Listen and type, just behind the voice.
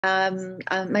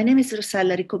My name is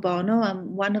Rossella Ricobono.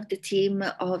 I'm one of the team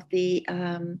of the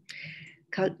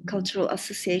cultural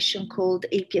association called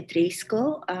Il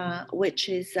Pietrisco, which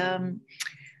is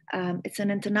it's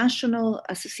an international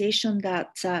association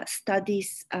that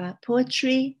studies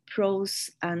poetry,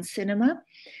 prose, and cinema.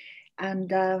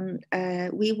 And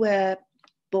we were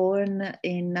born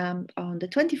in on the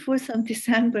 24th of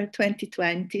December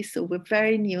 2020, so we're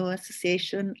very new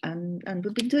association, and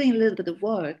we've been doing a little bit of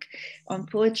work on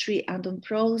poetry and on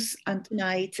prose, and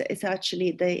tonight is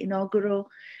actually the inaugural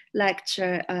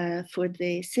lecture for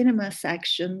the cinema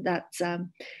section that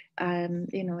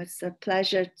you know, it's a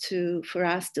pleasure for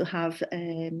us to have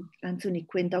Anthony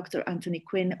Quinn, Dr. Anthony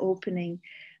Quinn, opening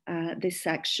this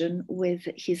section with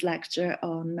his lecture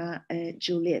on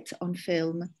Juliet on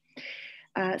film.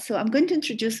 So I'm going to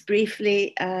introduce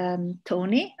briefly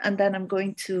Tony, and then I'm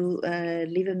going to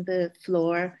leave him the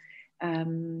floor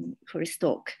for his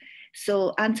talk.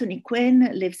 So Anthony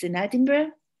Quinn lives in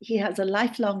Edinburgh. He has a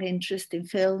lifelong interest in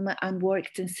film and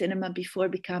worked in cinema before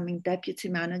becoming deputy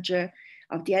manager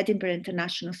of the Edinburgh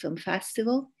International Film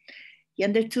Festival. He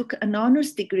undertook an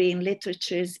honours degree in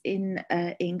literatures in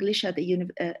English at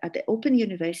the Open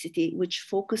University, which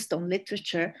focused on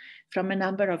literature from a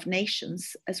number of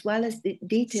nations, as well as the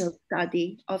detailed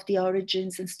study of the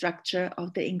origins and structure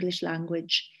of the English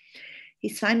language.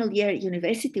 His final year at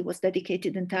university was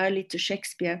dedicated entirely to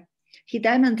Shakespeare. He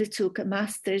then undertook a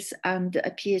master's and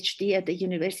a PhD at the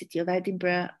University of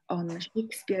Edinburgh on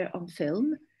Shakespeare on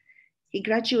film. He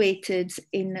graduated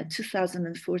in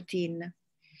 2014.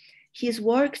 He has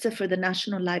worked for the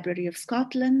National Library of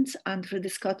Scotland and for the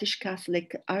Scottish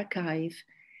Catholic Archive.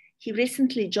 He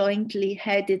recently jointly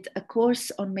headed a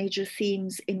course on major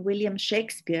themes in William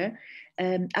Shakespeare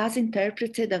as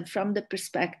interpreted and from the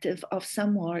perspective of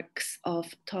some works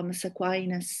of Thomas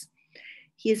Aquinas.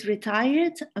 He is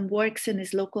retired and works in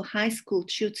his local high school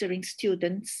tutoring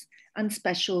students and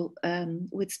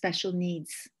with special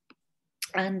needs.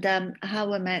 And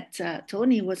how I met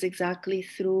Tony was exactly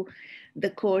through the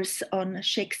course on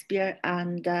Shakespeare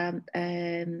and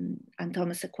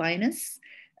Thomas Aquinas,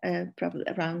 probably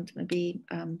around maybe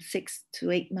 6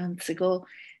 to 8 months ago,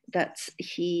 that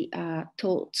he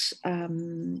taught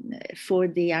for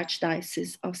the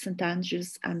Archdiocese of St.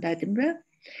 Andrews and Edinburgh.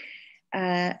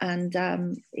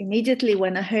 Immediately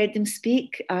when I heard him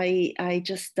speak, I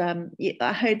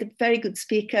heard a very good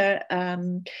speaker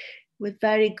with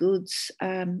very good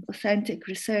authentic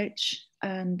research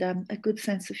and a good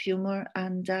sense of humor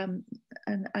and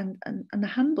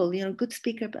humble, you know, good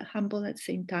speaker but humble at the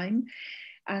same time.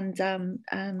 And I'm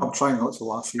trying not to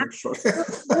laugh here. Sorry.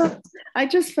 I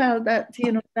just felt that,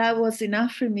 you know, that was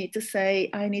enough for me to say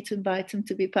I need to invite him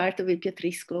to be part of Il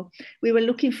Pietrisco. We were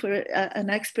looking for an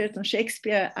expert on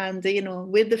Shakespeare, and you know,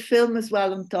 with the film as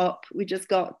well on top, we just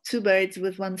got two birds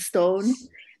with one stone.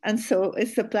 And so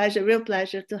it's a pleasure, real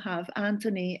pleasure, to have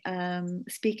Anthony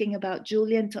speaking about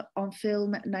Juliet on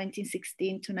film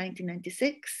 1916 to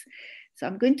 1996. So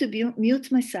I'm going to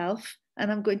mute myself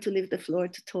and I'm going to leave the floor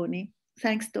to Tony.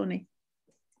 Thanks, Tony.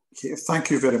 Okay,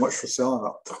 thank you very much for selling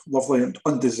that lovely and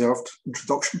undeserved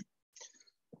introduction.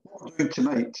 What we're doing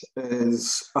tonight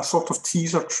is a sort of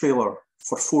teaser trailer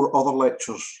for 4 other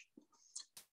lectures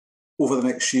over the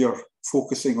next year,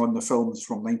 focusing on the films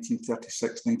from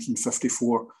 1936,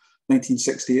 1954,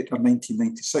 1968 and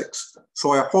 1996.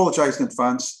 So I apologise in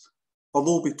advance.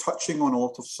 Although we'll be touching on a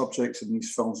lot of subjects in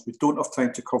these films, we don't have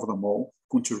time to cover them all.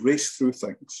 I'm going to race through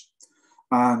things.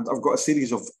 And I've got a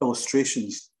series of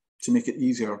illustrations to make it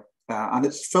easier.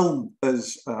 And film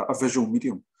is a visual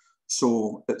medium.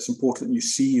 So it's important you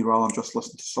see rather than just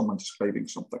listen to someone describing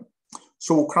something.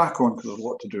 So we'll crack on because there's a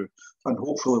lot to do. And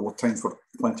hopefully we'll have time for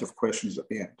plenty of questions at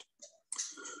the end.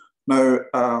 Now,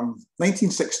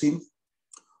 1916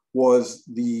 was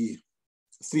the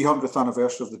 300th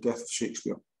anniversary of the death of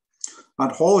Shakespeare.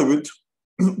 And Hollywood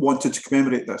wanted to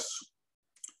commemorate this.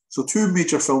 So 2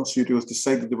 major film studios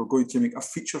decided they were going to make a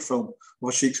feature film of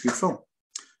a Shakespeare film,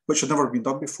 which had never been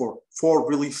done before, for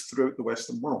release throughout the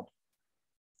Western world.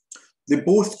 They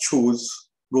both chose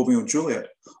Romeo and Juliet.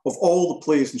 Of all the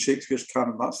plays in Shakespeare's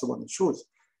canon, that's the one they chose.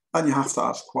 And you have to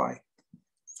ask why.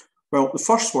 Well, the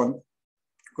first one,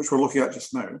 which we're looking at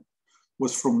just now,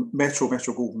 was from Metro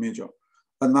Goldwyn Mayer,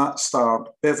 and that starred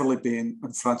Beverly Bain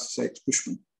and Francis X.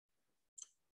 Bushman.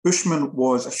 Bushman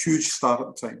was a huge star at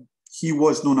the time. He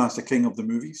was known as the king of the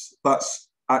movies. That's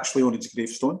actually on his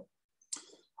gravestone.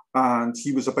 And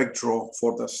he was a big draw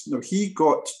for this. Now, he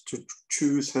got to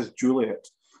choose his Juliet,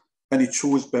 and he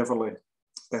chose Beverly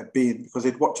Bain because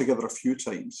they'd worked together a few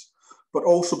times, but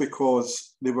also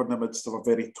because they were in the midst of a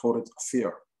very torrid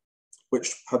affair,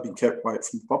 which had been kept quiet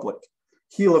from the public.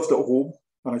 He lived at home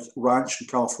on a ranch in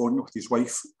California with his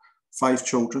wife, 5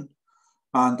 children,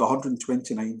 and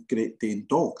 129 Great Dane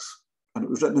dogs. And it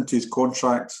was written into his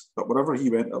contract that wherever he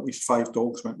went, at least 5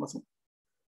 dogs went with him.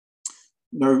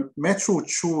 Now, Metro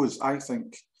chose, I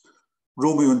think,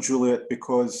 Romeo and Juliet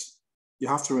because you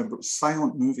have to remember, it's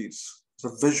silent movies. It's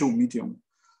a visual medium.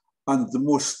 And the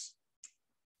most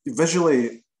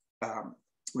visually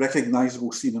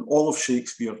recognisable scene in all of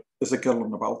Shakespeare is a girl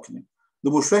on the balcony.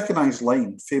 The most recognised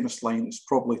line, famous line, is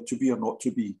probably "to be or not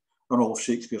to be" in all of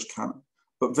Shakespeare's canon.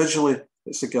 But visually,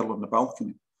 it's a girl on the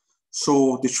balcony.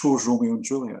 So they chose Romeo and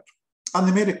Juliet. And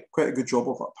they made quite a good job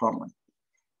of it, apparently.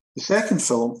 The second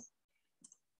film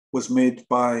was made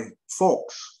by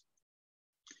Fox.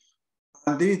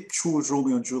 And they chose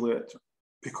Romeo and Juliet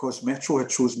because Metro had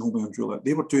chosen Romeo and Juliet.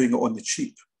 They were doing it on the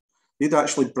cheap. They'd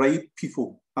actually bribed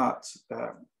people at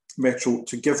Metro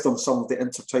to give them some of the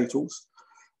intertitles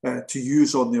to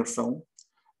use on their film.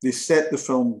 They set the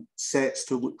film sets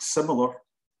to look similar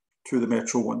to the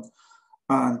Metro one.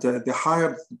 And they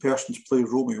hired the person to play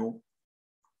Romeo,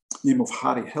 name of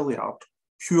Harry Hilliard,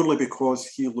 purely because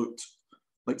he looked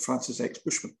like Francis X.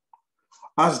 Bushman.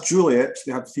 As Juliet,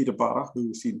 they had Theda Bara, who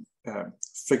was in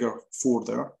figure 4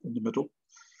 there in the middle.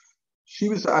 She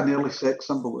was an early sex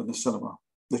symbol in the cinema.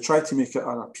 They tried to make it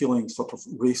an appealing sort of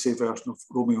racy version of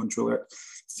Romeo and Juliet.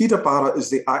 Theda Bara is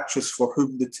the actress for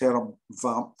whom the term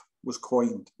vamp was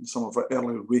coined in some of her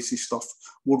early racy stuff,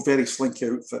 wore very slinky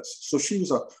outfits. So she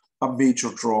was a major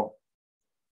draw.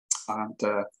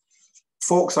 And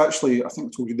Fox actually, I think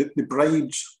I told you, they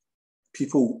bribed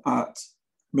people at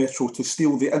Metro to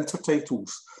steal the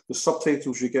intertitles, the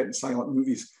subtitles you get in silent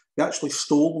movies. They actually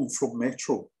stole them from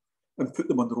Metro and put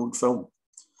them on their own film.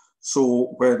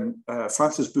 So when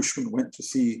Francis Bushman went to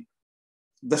see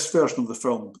this version of the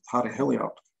film, Harry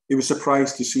Hilliard, he was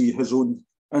surprised to see his own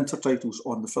intertitles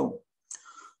on the film.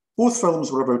 Both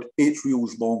films were about 8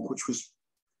 reels long, which was,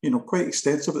 quite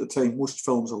extensive at the time. Most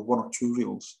films are 1 or 2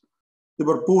 reels. They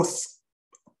were both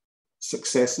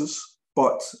successes,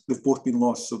 but they've both been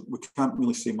lost, so we can't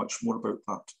really say much more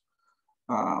about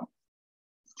that.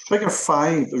 Figure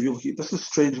 5, if you look at this is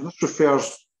strange, and this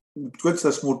refers, we'll go into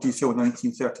this more detail in the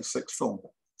 1936 film.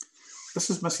 This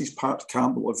is Mrs. Pat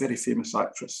Campbell, a very famous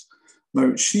actress.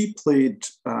 Now, she played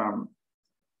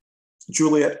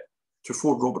Juliet to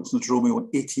Ford Robertson's Romeo in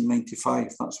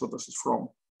 1895. That's where this is from.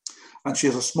 And she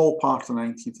has a small part in the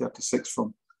 1936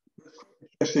 film.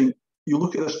 Interesting, you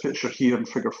look at this picture here in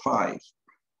figure 5,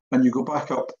 and you go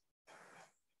back up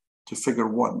to figure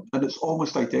 1, and it's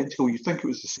almost identical. You think it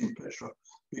was the same picture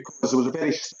because it was a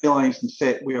very stylized and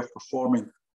set way of performing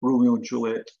Romeo and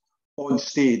Juliet on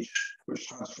stage, which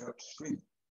transferred to screen.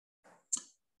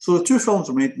 So the 2 films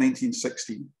were made in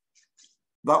 1916.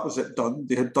 That was it done.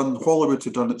 They had done, Hollywood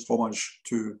had done its homage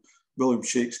to William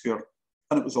Shakespeare,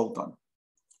 and it was all done.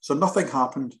 So nothing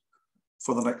happened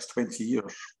for the next 20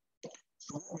 years.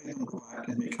 So what made them go back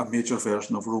and make a major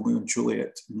version of Romeo and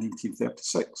Juliet in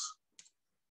 1936?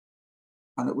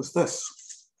 And it was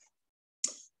this.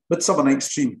 Midsummer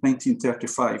Night's Dream,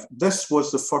 1935. This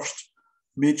was the first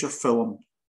major film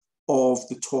of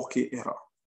the talkie era.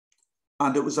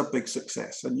 And it was a big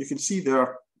success. And you can see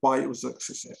there why it was a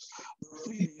success. There are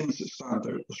 3 names that stand out.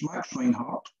 There's Max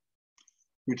Reinhardt,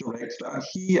 who directed it, and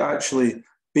he actually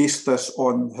based this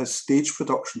on his stage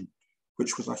production,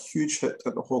 which was a huge hit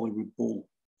at the Hollywood Bowl.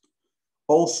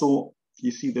 Also,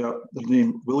 you see there the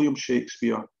name William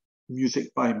Shakespeare,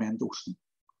 music by Mendelssohn.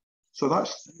 So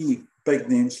that's 3 big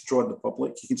names to draw in the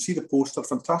public. You can see the poster,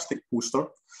 fantastic poster,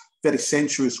 very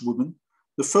sensuous woman.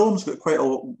 The film's got quite a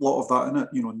lot of that in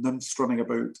it, nymphs running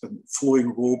about and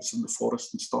flowing robes in the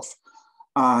forest and stuff.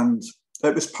 And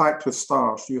it was packed with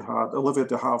stars. You had Olivia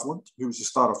de Havilland, who was the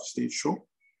star of the stage show,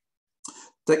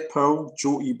 Dick Powell,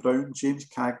 Joe E. Brown, James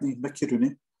Cagney, Mickey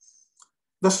Rooney.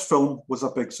 This film was a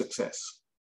big success.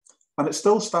 And it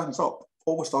still stands up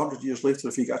almost 100 years later.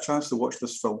 If you get a chance to watch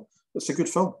this film, it's a good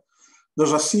film.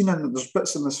 There's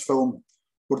bits in this film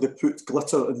where they put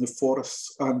glitter in the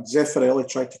forests, and Zeffirelli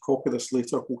tried to copy this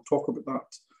later. We'll talk about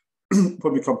that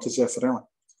when we come to Zeffirelli.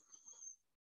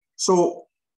 So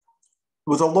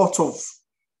there was a lot of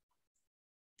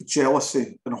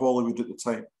jealousy in Hollywood at the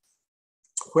time.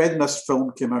 When this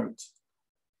film came out,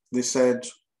 they said,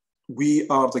 we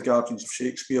are the guardians of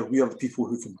Shakespeare. We are the people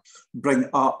who can bring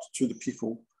art to the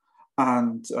people.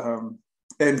 And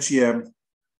MGM,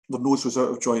 their nose was out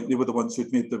of joint. They were the ones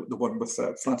who'd made the one with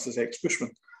Francis X.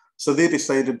 Bushman. So they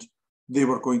decided they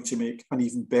were going to make an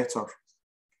even better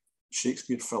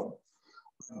Shakespeare film.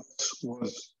 This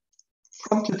was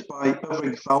fronted by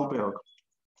Irving Thalberg,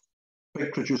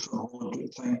 big producer in Hollywood at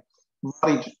the time,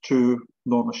 married to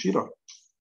Norma Shearer.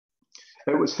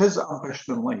 It was his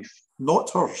ambition in life, not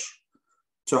hers,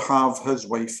 to have his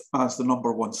wife as the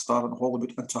 #1 star in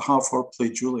Hollywood and to have her play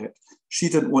Juliet. She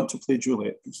didn't want to play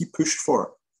Juliet, but he pushed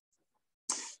for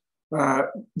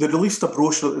it. They released a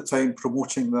brochure at the time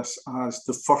promoting this as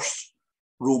the first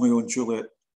Romeo and Juliet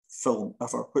film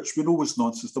ever, which we know was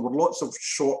nonsense. There were lots of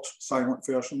short silent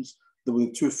versions. There were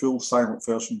the 2 full silent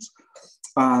versions.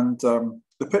 And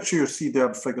the picture you see there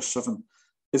in figure 7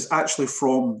 is actually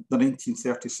from the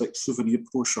 1936 souvenir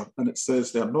brochure. And it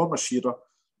says there, Norma Shearer,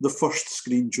 the first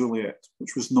screen Juliet,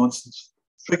 which was nonsense.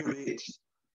 Figure 8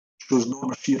 shows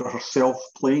Norma Shearer herself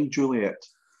playing Juliet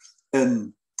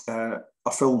in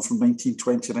a film from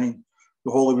 1929,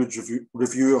 the Hollywood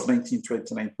Review of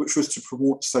 1929, which was to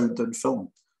promote sound in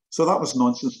film. So that was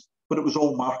nonsense, but it was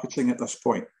all marketing at this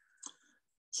point.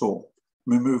 So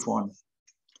we move on.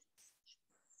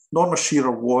 Norma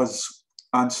Shearer was,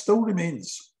 and still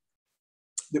remains,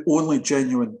 the only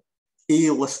genuine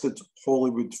A-listed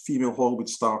female Hollywood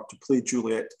star to play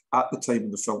Juliet at the time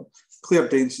of the film. Claire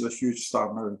Danes is a huge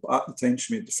star now, but at the time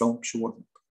she made the film, she wasn't.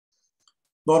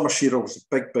 Norma Shearer was a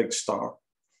big, big star.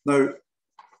 Now,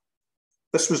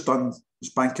 this was done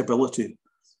as bankability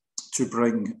to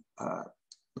bring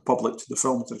the public to the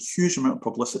film. There's a huge amount of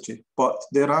publicity, but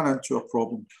they ran into a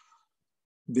problem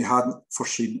they hadn't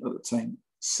foreseen at the time: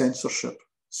 censorship.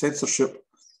 Censorship,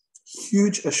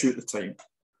 huge issue at the time,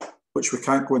 which we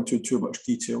can't go into in too much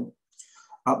detail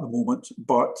at the moment,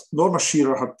 but Norma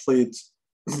Shearer had played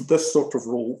this sort of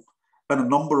role in a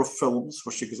number of films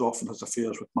where she goes off and has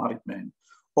affairs with married men,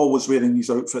 always wearing these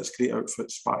outfits, great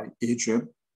outfits by Adrian.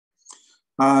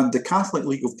 And the Catholic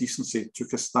League of Decency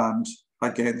took a stand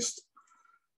against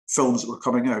films that were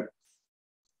coming out.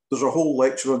 There's a whole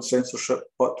lecture on censorship,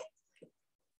 but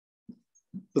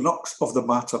the nux of the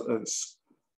matter is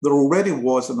there already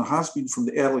was, and there has been from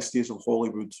the earliest days of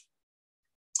Hollywood,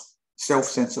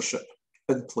 self-censorship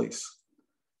in place.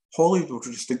 Hollywood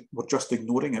were just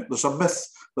ignoring it. There's a myth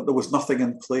that there was nothing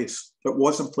in place. It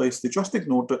was in place. They just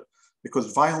ignored it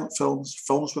because violent films,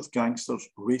 films with gangsters,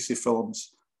 racy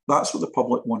films, that's what the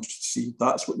public wanted to see.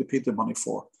 That's what they paid the money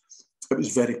for. It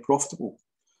was very profitable.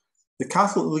 The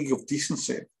Catholic League of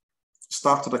Decency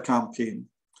started a campaign,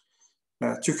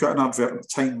 took out an advert in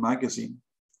Time magazine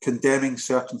condemning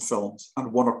certain films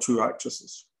and 1 or 2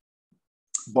 actresses.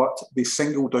 But they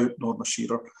singled out Norma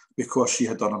Shearer because she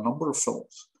had done a number of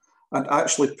films, and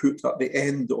actually put at the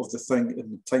end of the thing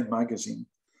in the Time magazine,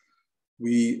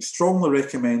 we strongly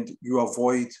recommend you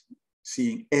avoid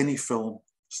seeing any film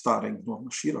starring Norma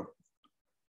Shearer.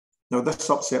 Now, this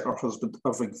upset her husband,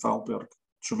 Irving Thalberg,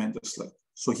 tremendously.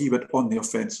 So he went on the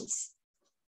offensive,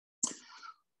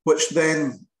 which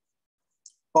then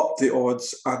upped the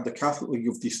odds, and the Catholic League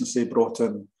of Decency brought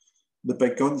in the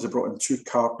big guns. They brought in 2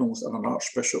 cardinals and an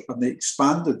archbishop, and they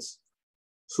expanded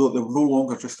so that they were no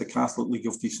longer just the Catholic League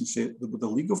of Decency, they were the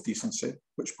League of Decency,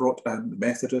 which brought in the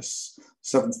Methodists,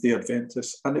 Seventh-day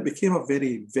Adventists, and it became a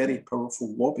very, very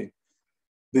powerful lobby.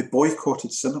 They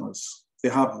boycotted cinemas. They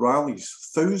had rallies,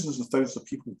 thousands and thousands of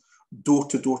people,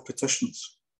 door-to-door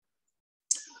petitions.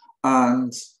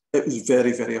 And it was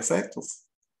very, very effective.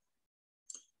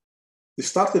 They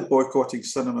started boycotting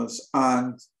cinemas,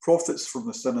 and profits from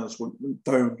the cinemas went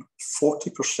down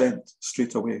 40%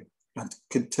 straight away and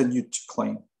continued to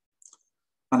climb.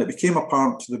 And it became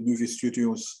apparent to the movie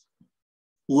studios,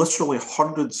 literally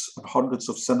hundreds and hundreds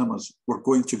of cinemas were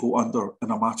going to go under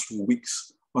in a matter of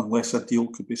weeks unless a deal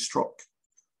could be struck.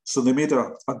 So they made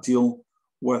a deal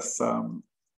with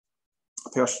a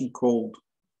person called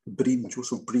Breen,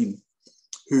 Joseph Breen,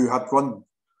 who had run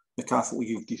the Catholic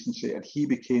League of Decency, and he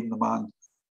became the man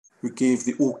who gave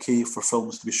the okay for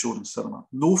films to be shown in cinema.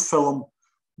 No film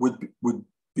would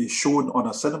be shown on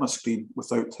a cinema screen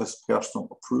without his personal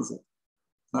approval.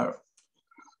 Now,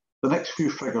 the next few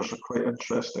figures are quite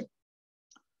interesting.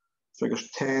 Figures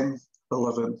 10,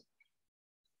 11,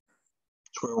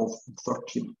 12, and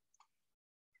 13.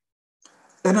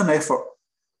 In an effort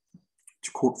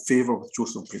to quote favour with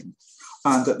Joseph Breen,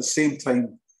 and at the same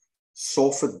time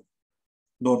soften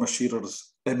Norma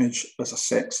Shearer's image as a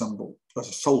sex symbol, as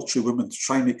a sultry woman, to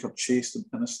try and make her chaste and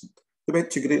innocent, they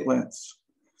went to great lengths.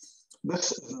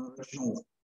 This is an original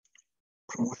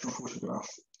promotional photograph.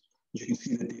 As you can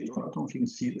see the date, I don't know if you can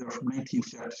see it there, from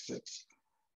 1936.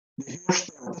 The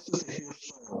hairstyle, this is the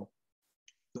hairstyle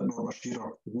that Norma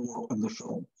Shearer wore in the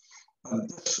film. And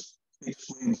this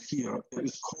explains here, it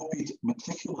was copied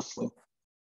meticulously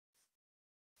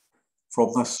from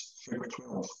this figure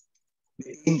 12.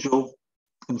 The angel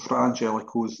in Fra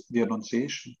Angelico's The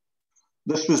Annunciation.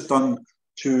 This was done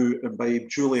to imbibe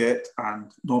Juliet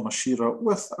and Norma Shearer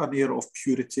with an air of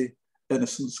purity,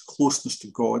 innocence, closeness to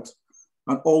God,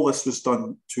 And all this was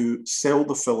done to sell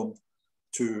the film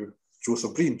to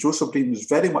Joseph Breen. Joseph Breen was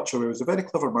very much aware, he was a very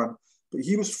clever man, but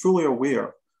he was fully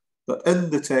aware that in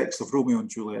the text of Romeo and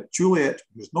Juliet, Juliet,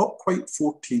 who's not quite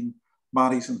 14,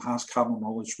 marries and has carnal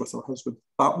knowledge with her husband.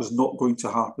 That was not going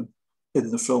to happen in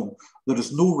the film. There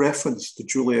is no reference to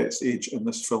Juliet's age in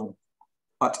this film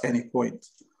at any point.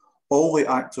 All the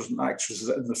actors and actresses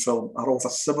in the film are of a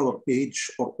similar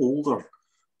age or older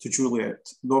to Juliet.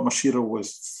 Norma Shearer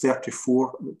was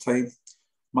 34 at the time,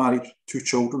 married, 2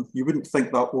 children. You wouldn't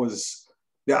think that was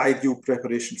the ideal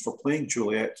preparation for playing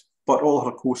Juliet, but all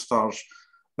her co-stars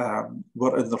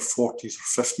were in their 40s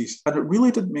or 50s. And it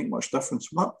really didn't make much difference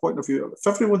from that point of view. If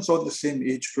everyone's on the same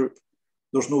age group,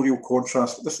 there's no real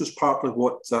contrast. But this was partly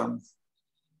what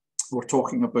we're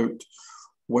talking about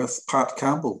with Pat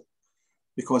Campbell,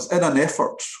 because in an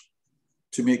effort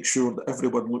to make sure that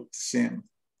everyone looked the same,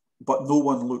 but no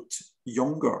one looked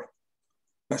younger,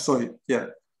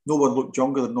 no one looked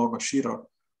younger than Norma Shearer,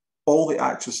 all the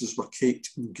actresses were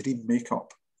caked in green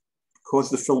makeup. Because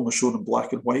the film was shown in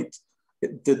black and white,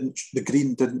 the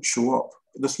green didn't show up.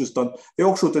 This was done. They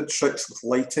also did tricks with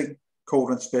lighting,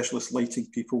 called in specialist lighting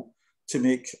people to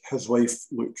make his wife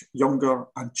look younger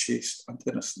and chaste and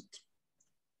innocent.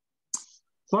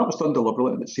 So that was done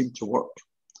deliberately and it seemed to work.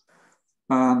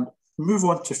 And move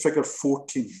on to figure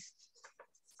 14.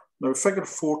 Now, figure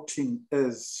 14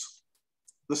 this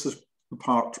is the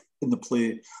part in the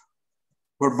play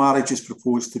where marriage is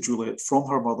proposed to Juliet from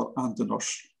her mother and the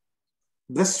nurse.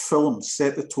 This film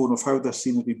set the tone of how this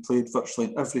scene has been played virtually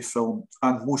in every film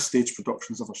and most stage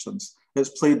productions ever since. It's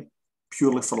played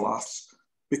purely for laughs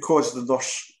because the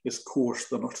nurse is coarse,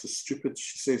 the nurse is stupid,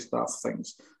 she says daft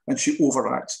things, and she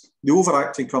overacts. The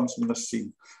overacting comes from this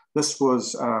scene. This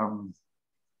was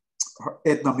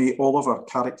Edna May Oliver,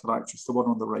 character actress, the one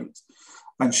on the right.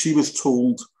 And she was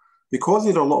told, because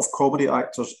there are a lot of comedy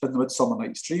actors in the Midsummer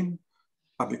Night's Dream,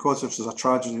 and because this is a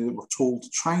tragedy, they were told,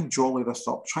 try and jolly this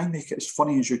up, try and make it as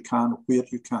funny as you can, where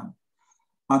you can.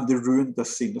 And they ruined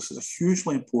this scene. This is a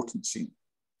hugely important scene.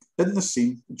 In the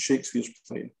scene, in Shakespeare's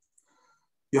play,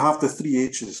 you have the 3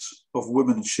 ages of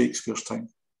women in Shakespeare's time.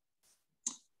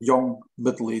 Young,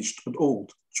 middle-aged, and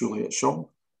old. Juliet's young,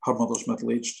 her mother's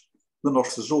middle-aged, the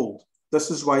nurse is old. This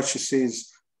is why she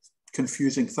says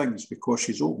confusing things, because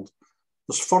she's old.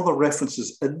 There's further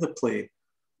references in the play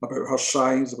about her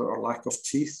size, about her lack of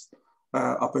teeth,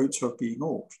 about her being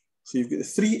old. So you've got the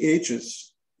 3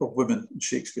 ages of women in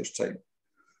Shakespeare's time.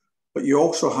 But you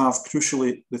also have,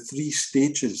 crucially, the 3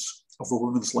 stages of a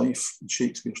woman's life in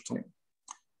Shakespeare's time.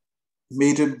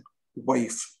 Maiden,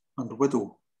 wife, and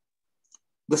widow.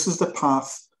 This is the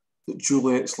path that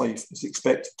Juliet's life is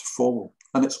expected to follow.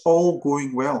 And it's all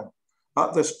going well.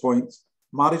 At this point,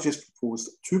 marriage is proposed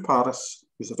to Paris,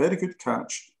 who's a very good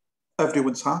catch.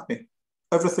 Everyone's happy.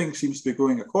 Everything seems to be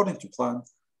going according to plan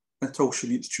until she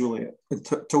meets Juliet,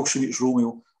 until she meets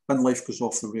Romeo, and life goes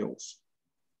off the rails.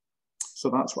 So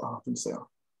that's what happens there.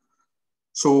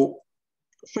 So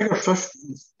figure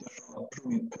 15, a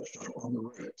brilliant picture on the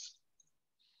right,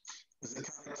 is the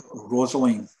character of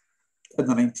Rosaline in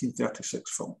the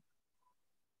 1936 film.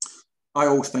 I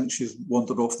always think she's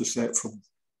wandered off the set from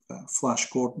Flash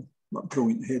Gordon, that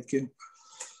brilliant headgear.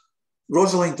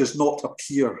 Rosaline does not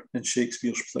appear in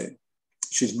Shakespeare's play.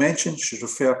 She's mentioned, she's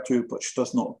referred to, but she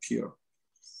does not appear.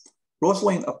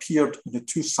 Rosaline appeared in the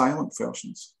 2 silent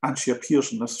versions, and she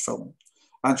appears in this film,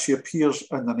 and she appears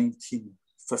in the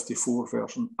 1954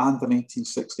 version and the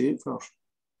 1968 version,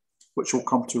 which we'll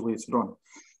come to later on.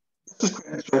 This is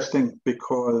quite interesting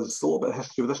because a little bit of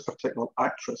history with this particular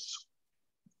actress.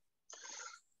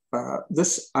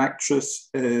 This actress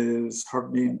is, her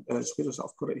name is, where is it?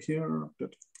 I've got it here,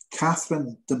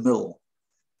 Catherine DeMille.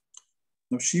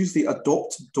 Now, she's the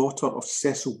adopted daughter of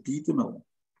Cecil B. DeMille.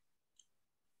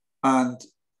 And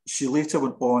she later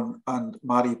went on and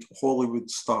married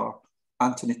Hollywood star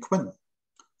Anthony Quinn,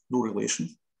 no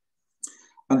relation.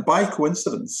 And by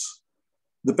coincidence,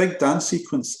 the big dance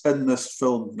sequence in this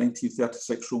film,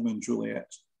 1936 Romeo and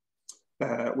Juliet,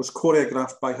 was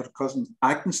choreographed by her cousin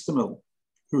Agnes DeMille,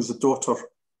 who was the daughter of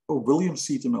William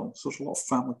C. DeMille. So there's a lot of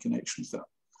family connections there.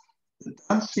 The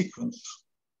dance sequence,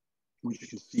 which you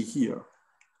can see here,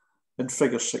 in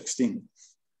figure 16,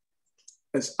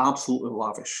 is absolutely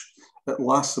lavish. It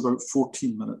lasts about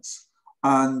 14 minutes.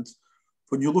 And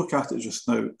when you look at it just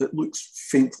now, it looks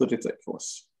faintly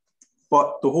ridiculous.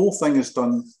 But the whole thing is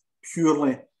done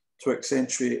purely to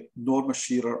accentuate Norma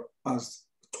Shearer as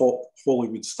the top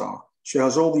Hollywood star. She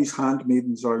has all these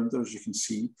handmaidens around her, as you can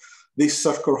see. They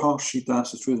circle her, she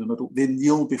dances through the middle. They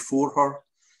kneel before her,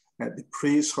 they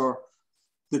praise her.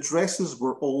 The dresses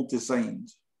were all designed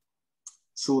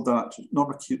so that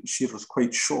Norma Shearer was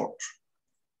quite short,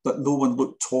 that no one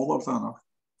looked taller than her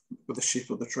with the shape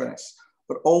of the dress.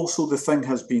 But also the thing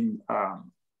has been,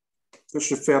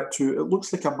 it's referred to, it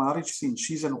looks like a marriage scene.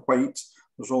 She's in white,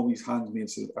 there's all these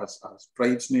handmaids as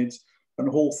bridesmaids, and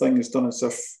the whole thing is done as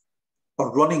if a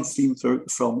running theme throughout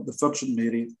the film, the Virgin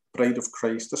Mary, Bride of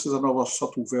Christ. This is another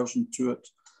subtle version to it,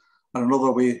 and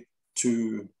another way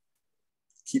to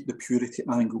keep the purity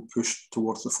angle pushed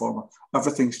towards the former.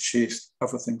 Everything's chaste,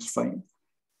 everything's fine.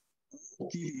 The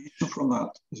deviation from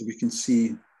that, as we can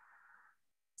see,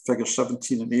 figures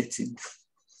 17 and 18.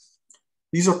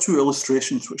 These are two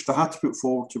illustrations which they had to put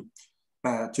forward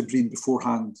to Breen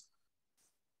beforehand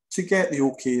to get the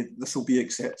okay, this will be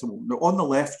acceptable. Now on the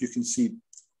left, you can see,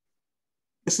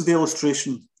 this is the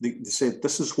illustration. They said,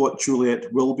 this is what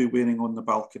Juliet will be wearing on the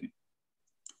balcony.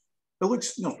 It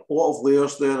looks, a lot of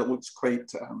layers there. It looks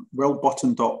quite well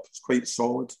buttoned up. It's quite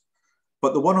solid.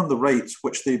 But the one on the right,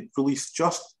 which they released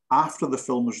just after the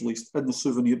film was released in the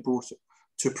souvenir brochure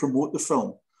to promote the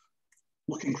film,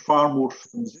 looking far more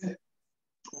flimsy,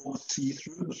 almost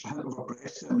see-through. There's a hint of a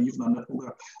breast and even a nipple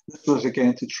there. This was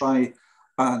again to try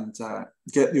and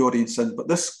get the audience in. But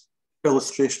this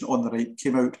illustration on the right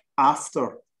came out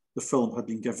after the film had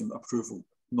been given approval,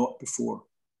 not before.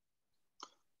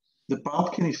 The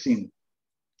balcony scene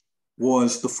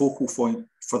was the focal point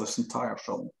for this entire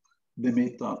film. They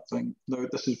made that thing. Now,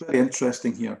 this is very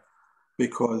interesting here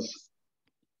because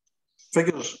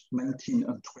figures 19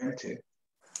 and 20,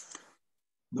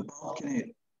 the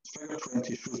balcony, figure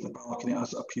 20 shows the balcony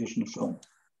as it appears in the film.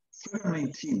 Figure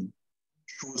 19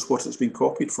 shows what it's been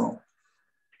copied from.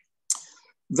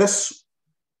 This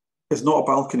is not a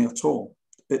balcony at all.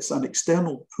 It's an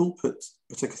external pulpit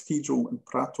at a cathedral in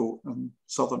Prato in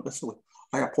southern Italy.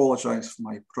 I apologise for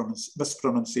my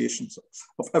mispronunciations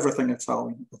of everything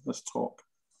Italian in this talk.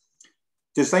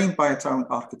 Designed by Italian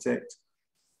architect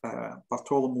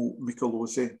Bartolomeo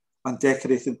Michelozzi and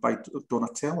decorated by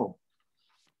Donatello.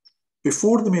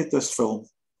 Before they made this film,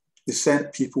 they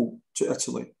sent people to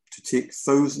Italy to take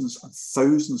thousands and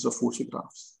thousands of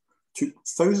photographs,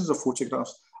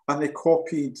 and they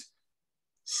copied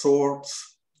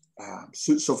swords,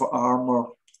 suits of armour,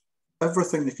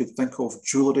 everything they could think of,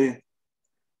 jewellery,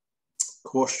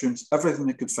 costumes, everything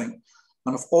they could think.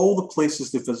 And of all the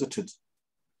places they visited,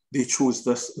 they chose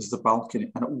this as the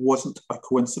balcony, and it wasn't a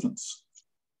coincidence.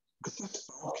 Because this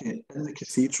balcony in the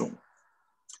cathedral,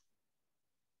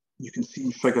 you can see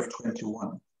in figure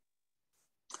 21,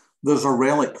 there's a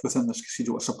relic within this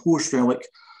cathedral, a supposed relic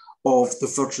of the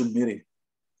Virgin Mary.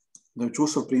 Now,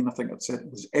 Joseph Breen, I think it said,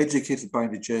 was educated by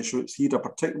the Jesuits. He had a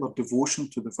particular devotion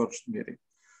to the Virgin Mary.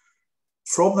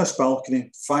 From this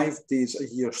balcony, 5 days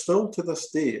a year, still to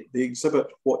this day, they exhibit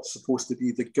what's supposed to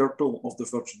be the girdle of the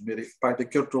Virgin Mary. By the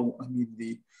girdle, I mean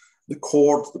the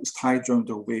cord that was tied around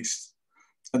her waist.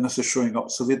 And this is showing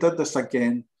up. So they did this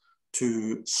again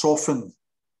to soften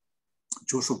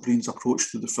Joseph Breen's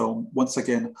approach to the film, once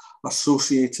again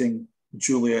associating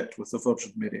Juliet with the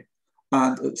Virgin Mary.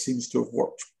 And it seems to have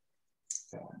worked.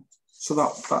 So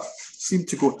that seemed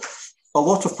to go. A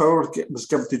lot of power was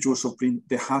given to Joseph Breen.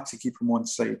 They had to keep him on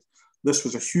side. This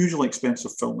was a hugely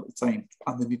expensive film at the time,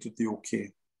 and they needed the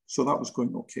okay. So that was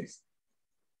going okay.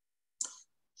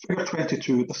 Figure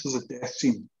 22, this is a death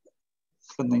scene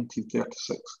in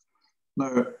 1936.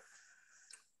 Now,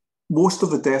 most of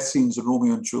the death scenes in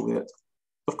Romeo and Juliet,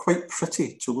 they're quite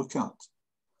pretty to look at.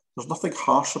 There's nothing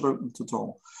harsh about them at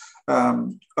all.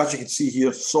 As you can see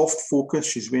here, soft focus,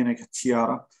 she's wearing a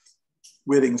tiara,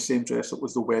 wearing the same dress that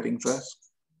was the wedding dress.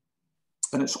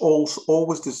 And it's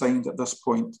always designed at this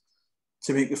point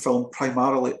to make the film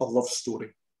primarily a love story.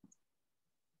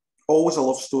 Always a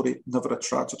love story, never a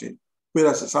tragedy.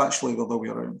 Whereas it's actually the other way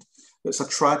around. It's a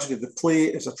tragedy. The play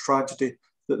is a tragedy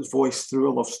that is voiced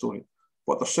through a love story.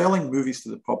 But they're selling movies to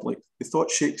the public. They thought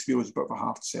Shakespeare was a bit of a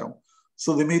hard sell.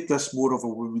 So they made this more of a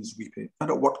woman's weepy, and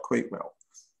it worked quite well.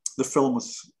 The film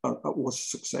was a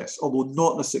success, although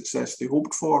not the success they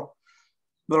hoped for.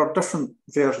 There are different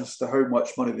versions to how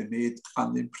much money they made,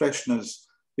 and the impression is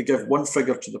they give one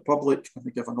figure to the public and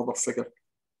they give another figure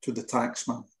to the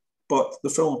taxman. But the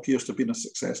film appears to have been a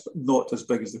success, but not as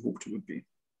big as they hoped it would be.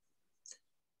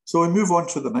 So we move on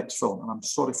to the next film, and I'm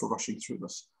sorry for rushing through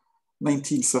this.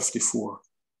 1954.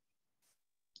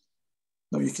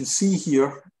 Now you can see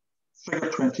here, figure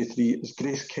 23 is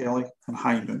Grace Kelly and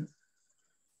High Noon.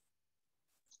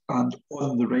 And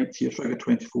on the right here, figure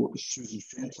 24 is Susan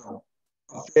Shentall.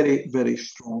 A very, very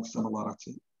strong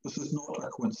similarity. This is not a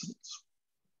coincidence.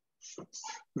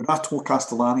 Renato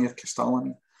Castellani,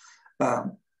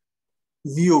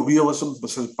 neo-realism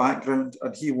was his background,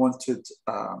 and he wanted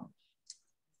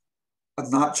a a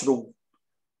natural,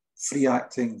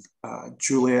 free-acting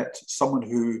Juliet, someone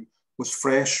who was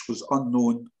fresh, was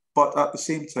unknown, but at the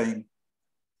same time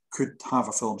could have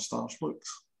a film star's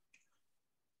looks.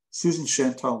 Susan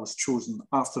Shentall was chosen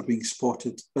after being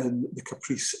spotted in the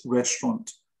Caprice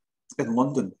restaurant in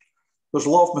London. There's a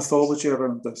lot of mythology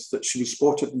around this, that she was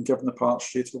spotted and given the part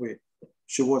straight away.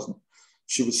 She wasn't.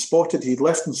 She was spotted. He'd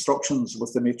left instructions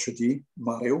with the maitre d',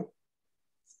 Mario.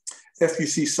 If you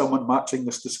see someone matching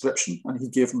this description, and he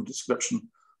gave them a description,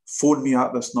 phone me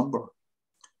at this number.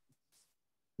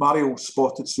 Mario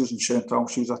spotted Susan Shentall.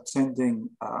 She was attending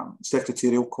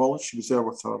secretarial college. She was there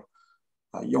with her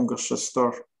younger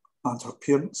sister and her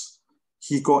parents.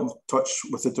 He got in touch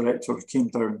with the director who came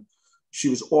down. She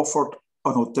was offered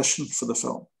an audition for the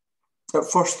film.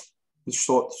 At first, they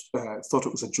thought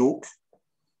it was a joke,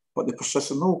 but they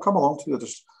persisted, no, come along to the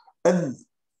audition. In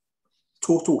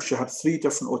total, she had 3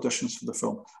 different auditions for the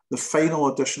film. The final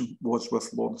audition was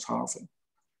with Lawrence Harvey.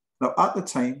 Now, at the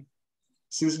time,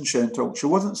 Susan Shentall, she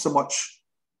wasn't so much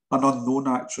an unknown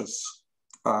actress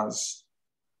as,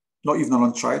 not even an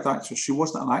untried actress. She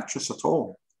wasn't an actress at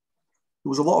all. There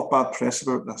was a lot of bad press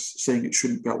about this, saying it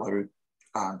shouldn't be allowed.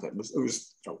 And it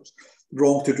was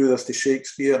wrong to do this to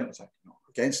Shakespeare, and it was like,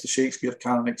 against the Shakespeare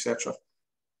canon, etc.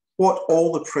 What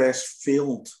all the press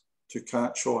failed to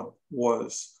catch on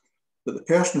was that the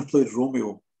person who played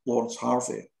Romeo, Lawrence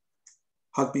Harvey,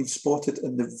 had been spotted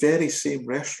in the very same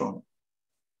restaurant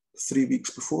 3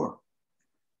 weeks before.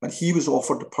 And he was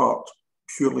offered the part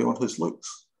purely on his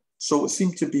looks. So it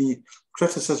seemed to be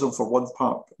criticism for one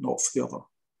part, but not for the other.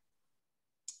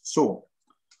 So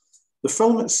the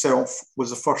film itself was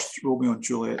the first Romeo and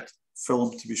Juliet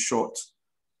film to be shot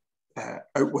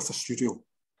out with a studio.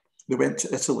 They went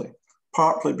to Italy,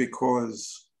 partly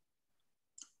because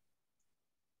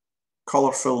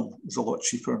colour film was a lot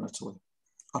cheaper in Italy,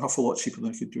 an awful lot cheaper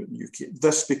than you could do it in the UK.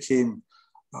 This became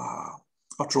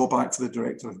a drawback for the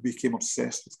director, who became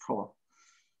obsessed with colour.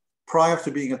 Prior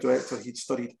to being a director, he'd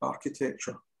studied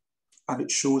architecture, and it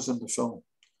shows in the film.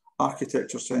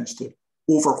 Architecture tends to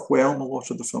overwhelm a lot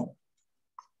of the film.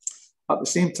 At the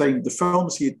same time, the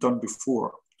films he had done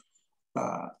before,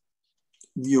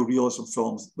 neo-realism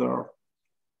films, there are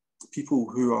people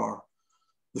who are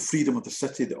the freedom of the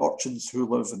city, the urchins who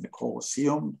live in the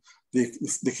Colosseum. They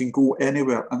can go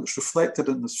anywhere, and it's reflected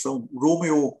in this film.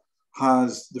 Romeo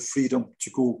has the freedom to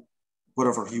go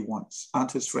wherever he wants,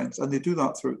 and his friends, and they do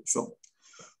that throughout the film.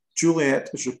 Juliet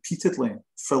is repeatedly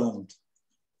filmed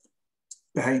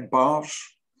behind bars,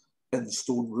 in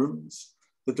stone rooms.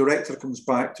 The director comes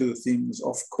back to the themes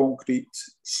of concrete,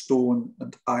 stone,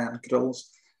 and iron grills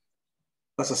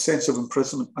as a sense of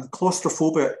imprisonment and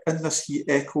claustrophobia. In this, he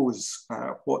echoes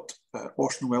what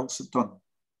Orson Welles had done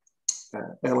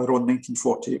earlier on,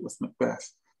 1948, with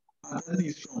Macbeth. And in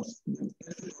these films, the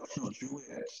introduction of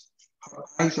Juliet, her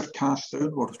eyes are cast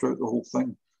downward throughout the whole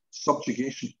thing,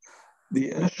 subjugation.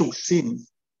 The initial scene,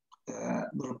 there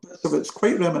are bits of it's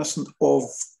quite reminiscent of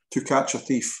To Catch a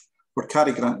Thief, where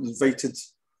Cary Grant is invited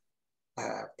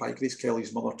by Grace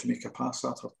Kelly's mother to make a pass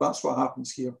at her. That's what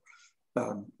happens here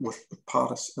with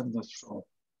Paris in this film.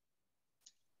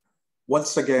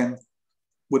 Once again,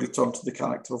 we return to the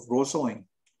character of Rosaline.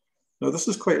 Now, this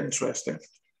is quite interesting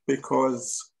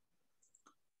because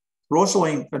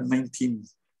Rosaline in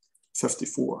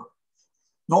 1954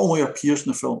 not only appears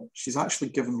in the film, she's actually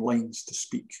given lines to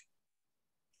speak,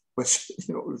 which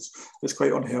is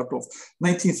quite unheard of.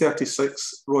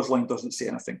 1936, Rosaline doesn't say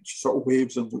anything. She sort of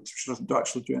waves and looks, she doesn't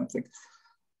actually do anything.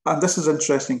 And this is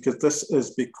interesting because this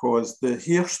is because the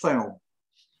hairstyle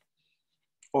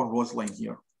on Rosaline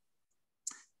here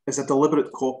is a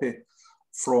deliberate copy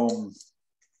from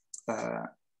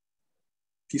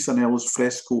Pisanello's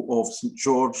fresco of St.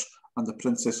 George and the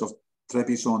Princess of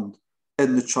Trebizond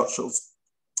in the Church of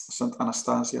St.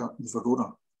 Anastasia in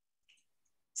Verona.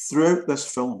 Throughout this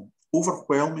film,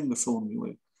 overwhelming the film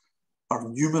really, are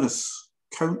numerous,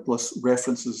 countless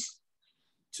references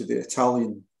to the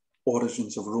Italian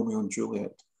origins of Romeo and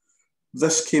Juliet.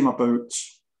 This came about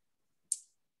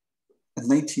in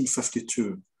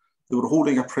 1952. They were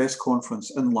holding a press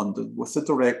conference in London with the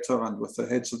director and with the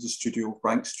heads of the studio,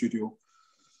 Rank Studio,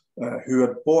 who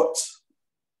had bought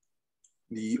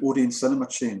the Odeon cinema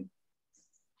chain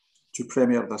to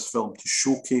premiere this film, to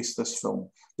showcase this film.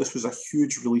 This was a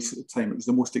huge release at the time. It was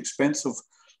the most expensive,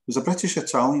 it was a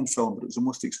British-Italian film, but it was the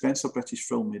most expensive British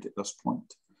film made at this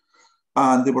point.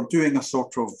 And they were doing a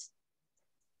sort of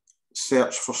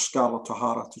search for Scarlett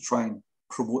O'Hara to try and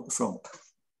promote the film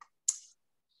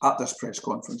at this press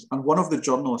conference. And one of the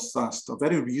journalists asked a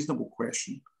very reasonable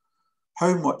question: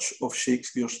 how much of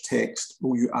Shakespeare's text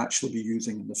will you actually be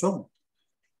using in the film?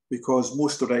 because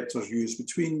most directors use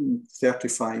between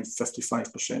 35,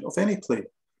 55% of any play,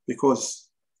 because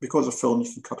of film,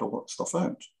 you can cut a lot of stuff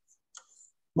out.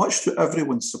 Much to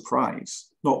everyone's surprise,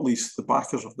 not least the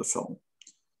backers of the film,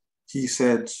 he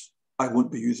said, I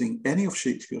won't be using any of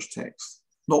Shakespeare's text,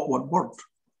 not one word.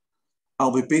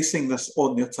 I'll be basing this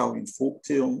on the Italian folk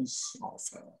tales of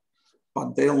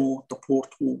Bandello, Da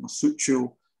Porto,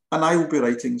 Masuccio, and I will be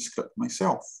writing the script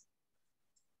myself.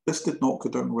 This did not go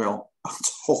down well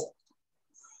at all.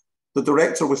 The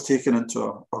director was taken into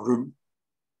a room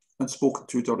and spoken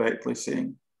to directly,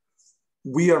 saying,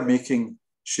 we are making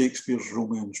Shakespeare's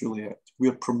Romeo and Juliet. We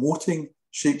are promoting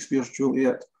Shakespeare's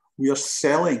Juliet. We are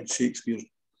selling Shakespeare's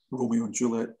Romeo and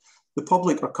Juliet. The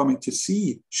public are coming to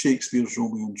see Shakespeare's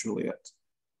Romeo and Juliet,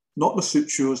 not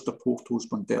Masuccio's, Da Porto's,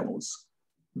 Bandello's.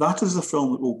 That is the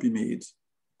film that will be made,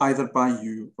 either by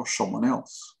you or someone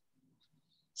else.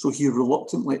 So he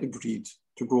reluctantly agreed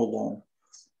to go along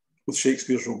with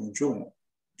Shakespeare's Romeo and Juliet.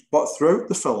 But throughout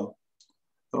the film,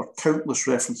 there are countless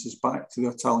references back to the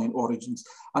Italian origins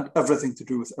and everything to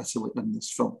do with Italy in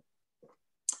this film,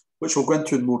 which we'll go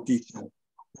into in more detail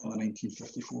on the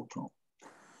 1954 talk.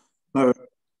 Now,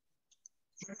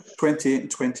 28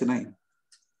 and 29,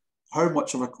 how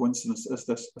much of a coincidence is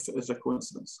this, if it is a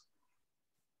coincidence?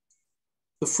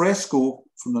 The fresco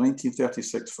from the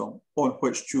 1936 film, on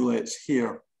which Juliet's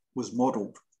hair was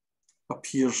modelled,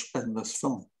 appears in this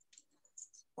film.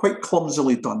 Quite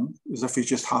clumsily done, as if he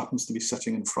just happens to be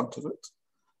sitting in front of it.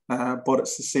 But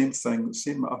it's the same thing,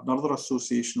 another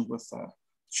association with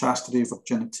chastity,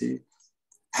 virginity,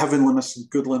 heavenliness and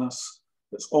goodliness.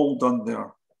 It's all done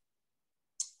there.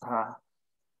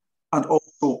 And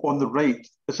also on the right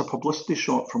is a publicity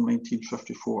shot from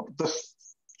 1954. This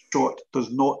shot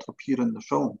does not appear in the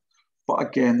film, but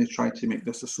again, they tried to make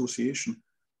this association.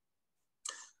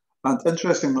 And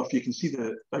interesting enough, you can see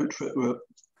the outfit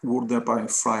worn there by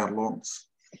Friar Lawrence.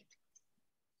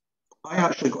 I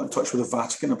actually got in touch with the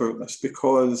Vatican about this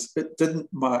because it didn't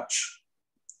match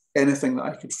anything that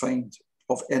I could find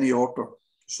of any order.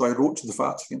 So I wrote to the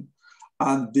Vatican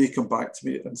and they come back to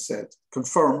me and said,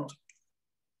 confirmed,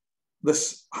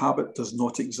 this habit does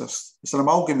not exist. It's an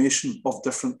amalgamation of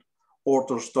different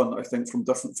orders done, I think, from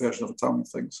different versions of Italian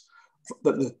things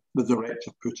that the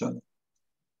director put in.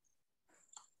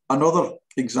 Another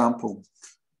example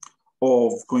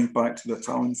of going back to the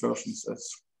Italian versions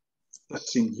is this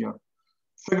scene here.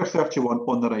 Figure 31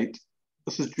 on the right,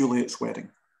 this is Juliet's wedding.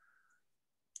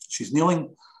 She's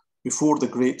kneeling before the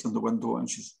grate in the window and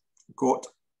she's got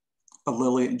a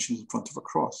lily and she's in front of a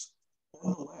cross.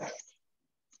 On the left,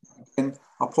 again,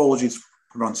 apologies for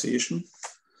pronunciation.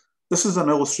 This is an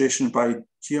illustration by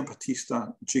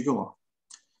Giambattista Gigola,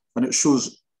 and it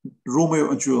shows Romeo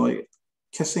and Juliet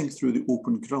kissing through the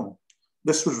open grille.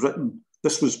 This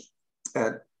was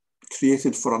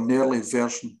created for an early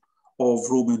version of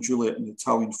Romeo and Juliet in the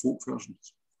Italian folk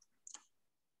versions.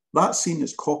 That scene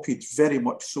is copied very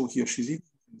much so here. She's even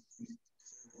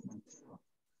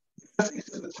the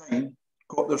critics at the time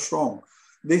got this wrong.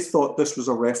 They thought this was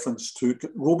a reference to,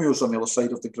 Romeo's on the other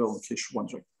side of the grille, in case you're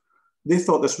wondering. They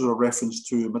thought this was a reference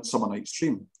to Midsummer Night's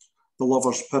Dream, the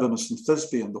lovers Pyramus and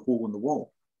Thisbe and the hole in the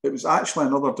wall. It was actually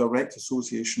another direct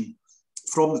association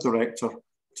from the director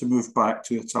to move back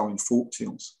to Italian folk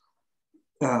tales.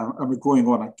 And we're going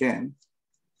on again.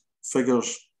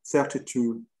 Figures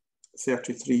 32,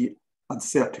 33, and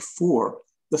 34.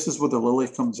 This is where the lily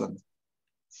comes in.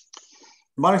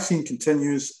 The marriage scene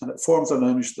continues and it forms an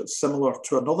image that's similar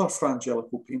to another Fra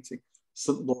Angelico painting,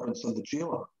 St. Lawrence and the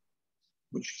Jailer,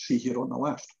 which you see here on the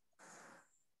left,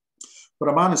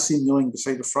 where a man is seen kneeling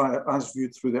beside a friar as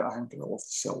viewed through the angle of the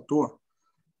cell door.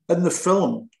 In the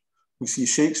film, we see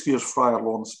Shakespeare's Friar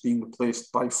Lawrence being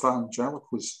replaced by Fra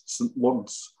Angelico's St.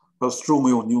 Lawrence, whilst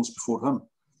Romeo kneels before him.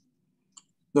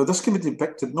 Now, this can be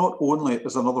depicted not only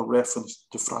as another reference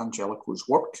to Fra Angelico's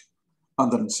work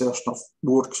and an insertion of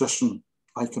more Christian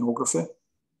iconography,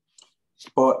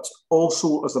 but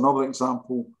also as another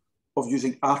example of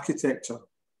using architecture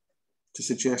to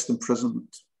suggest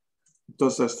imprisonment. It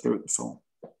does this throughout the film.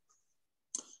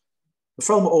 The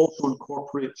film also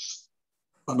incorporates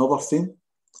another theme.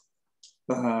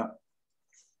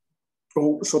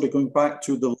 Going back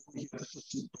to the lily, this is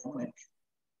St. Dominic.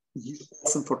 He's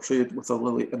often portrayed with a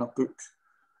lily in a book,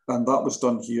 and that was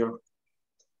done here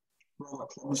rather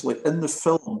clumsily. In the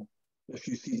film, if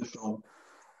you see the film,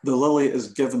 the lily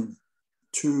is given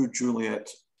to Juliet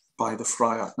by the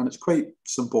friar, and it's quite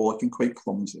symbolic and quite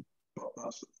clumsy, but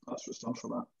that's what's done for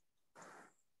that.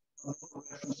 Another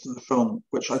reference to the film,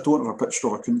 which I don't have a picture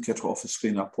of, I couldn't get it off the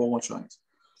screen, I apologise.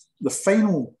 The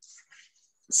final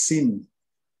scene,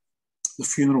 the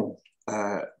funeral,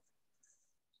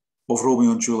 of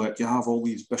Romeo and Juliet, you have all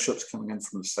these bishops coming in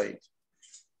from the side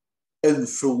in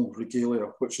full regalia,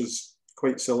 which is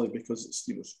quite silly because it's,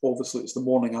 you know, obviously it's the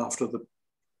morning after the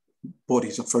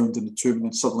bodies are found in the tomb,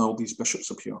 and suddenly all these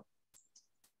bishops appear.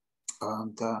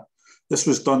 And this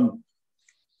was done,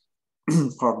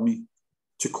 pardon me,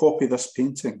 to copy this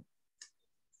painting.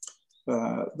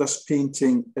 This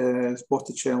painting is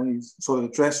Botticelli's, sorry, the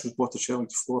dress was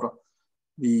Botticelli's Flora.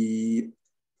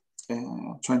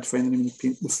 I'm trying to find the name of the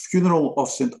painting. The Funeral of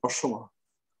St. Ursula.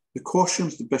 The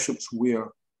costumes the bishops wear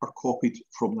are copied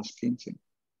from this painting.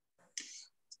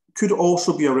 Could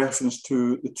also be a reference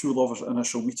to the two lovers'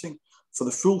 initial meeting, for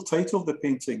the full title of the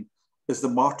painting is The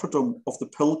Martyrdom of the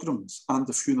Pilgrims and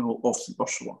the Funeral of St.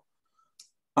 Ursula.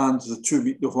 And the two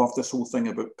meet, they'll have this whole thing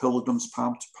about pilgrims,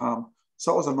 palm to palm.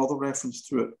 So that was another reference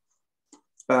to it.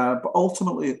 But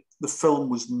ultimately, the film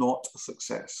was not a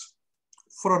success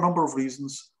for a number of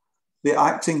reasons. The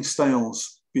acting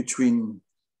styles between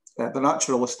the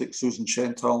naturalistic Susan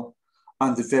Shentall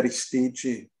and the very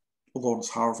stagey Lawrence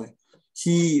Harvey.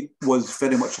 He was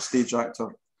very much a stage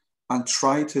actor and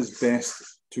tried his best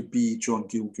to be John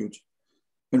Gielgud.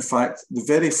 In fact, the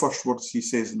very first words he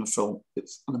says in the film,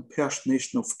 it's an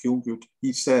impersonation of Gielgud.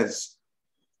 He says,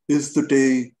 "Is the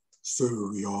day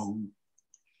so young?"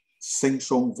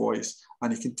 Sing-song voice.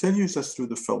 And he continues this through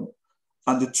the film.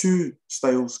 And the two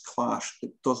styles clash.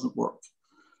 It doesn't work.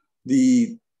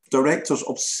 The director's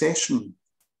obsession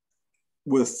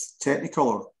with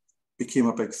Technicolor became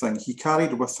a big thing. He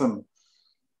carried with him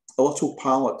a little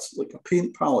palette, like a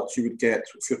paint palette you would get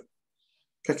if you're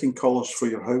picking colours for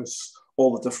your house,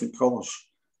 all the different colours,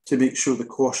 to make sure the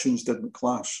costumes didn't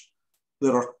clash.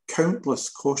 There are countless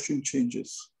costume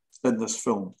changes in this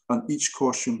film, and each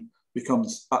costume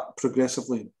becomes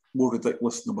progressively more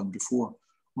ridiculous than the one before.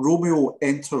 Romeo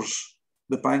enters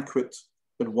the banquet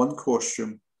in one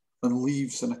costume and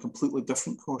leaves in a completely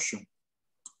different costume.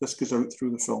 This goes out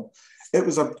through the film. It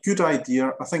was a good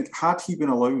idea. I think had he been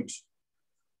allowed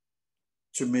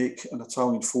to make an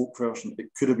Italian folk version,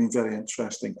 it could have been very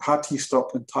interesting. Had he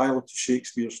stuck entirely to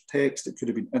Shakespeare's text, it could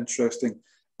have been interesting.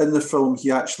 In the film,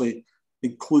 he actually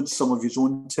includes some of his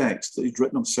own text that he'd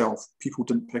written himself, people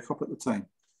didn't pick up at the time.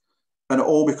 And it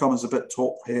all becomes a bit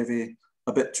top-heavy,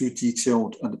 a bit too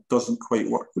detailed, and it doesn't quite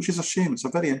work, which is a shame. It's a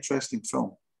very interesting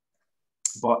film.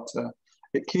 But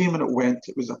it came and it went.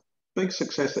 It was a big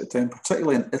success at the time,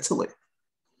 particularly in Italy.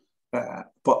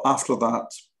 But after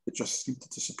that, it just seemed to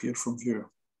disappear from view.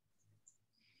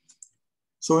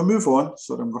 So we move on,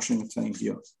 sorry, I'm rushing the time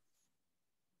here,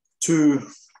 to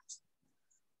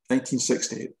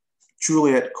 1968.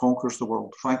 Juliet Conquers the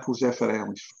World, Franco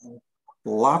Zeffirelli's film.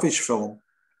 Lavish film,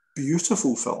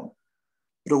 beautiful film,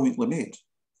 brilliantly made.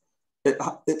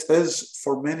 It is,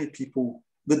 for many people,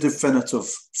 the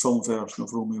definitive film version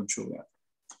of Romeo and Juliet.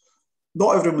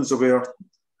 Not everyone's aware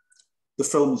the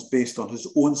film is based on his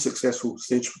own successful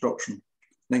stage production,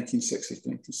 1960 to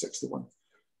 1961.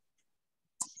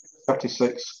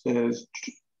 36 is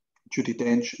Judi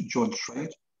Dench and John Shred.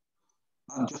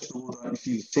 And just below that, you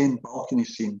see the same balcony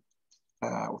scene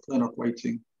with Leonard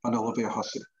Whiting and Olivia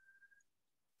Hussey.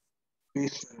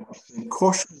 Based on the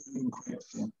costumes being quite the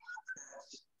same.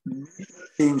 The major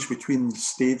change between the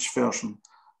stage version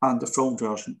and the film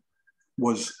version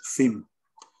was theme.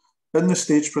 In the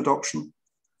stage production,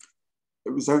 it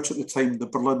was out at the time the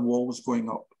Berlin Wall was going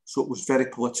up, so it was very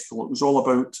political. It was all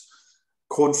about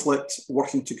conflict,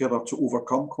 working together to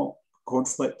overcome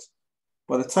conflict.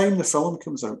 By the time the film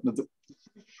comes out, the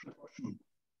production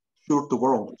toured the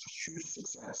world. It's a huge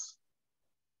success.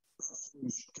 He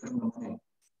was given the money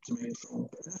to make the film.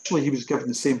 But initially, he was given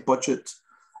the same budget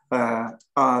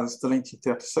as the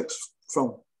 1936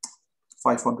 film,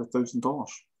 $500,000.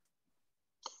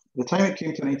 By the time it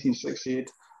came to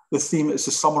 1968, the theme is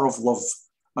the summer of love,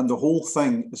 and the whole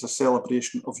thing is a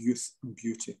celebration of youth and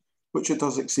beauty, which it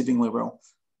does exceedingly well.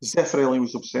 Zeffirelli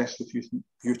was obsessed with youth and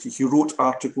beauty. He wrote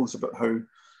articles about how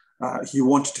he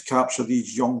wanted to capture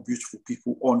these young, beautiful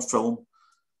people on film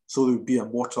so they would be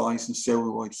immortalised in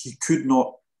celluloid. He could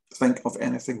not think of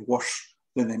anything worse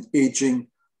than them aging,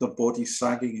 their bodies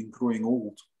sagging and growing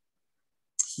old.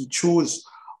 He chose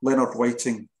Leonard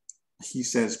Whiting, he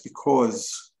says,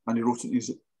 because, and he wrote it in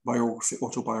his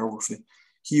autobiography,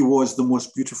 he was the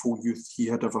most beautiful youth he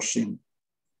had ever seen.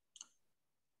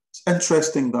 It's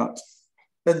interesting that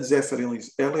in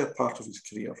Zeffirelli's earlier part of his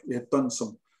career, he had done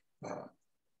some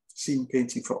scene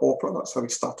painting for opera. That's how he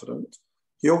started out.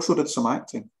 He also did some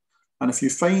acting. And if you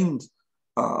find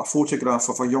a photograph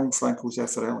of a young Franco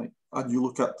Zeffirelli and you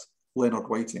look at Leonard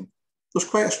Whiting, there's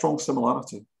quite a strong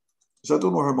similarity. So I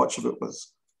don't know how much of it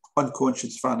was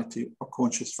unconscious vanity or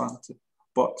conscious vanity,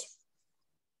 but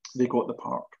they got the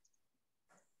part.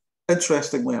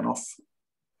 Interestingly enough,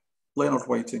 Leonard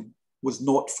Whiting was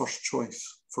not first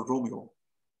choice for Romeo.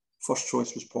 First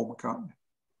choice was Paul McCartney.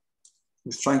 He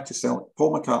was trying to sell it.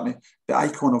 Paul McCartney, the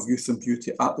icon of youth and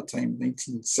beauty at the time,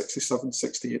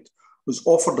 1967-68, was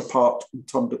offered the part and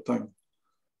turned it down.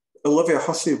 Olivia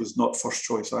Hussey was not first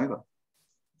choice either.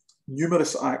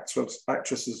 Numerous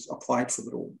actresses applied for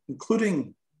the role,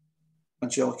 including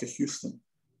Angelica Houston.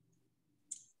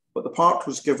 But the part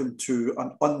was given to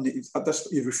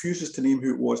he refuses to name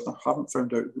who it was, and I haven't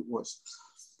found out who it was,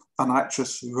 an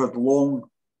actress who had long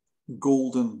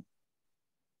golden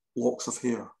locks of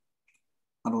hair.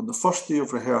 And on the first day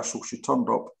of rehearsal, she turned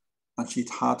up and she'd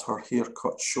had her hair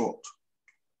cut short.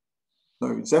 Now,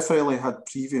 Zeffirelli had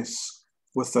previous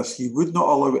with this. He would not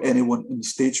allow anyone in the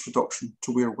stage production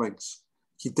to wear wigs.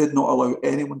 He did not allow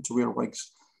anyone to wear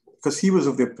wigs because he was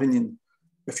of the opinion,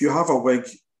 if you have a wig,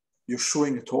 you're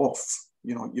showing it off.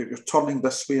 You know, you're turning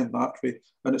this way and that way,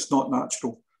 and it's not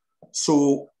natural.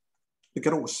 So the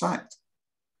girl was sacked,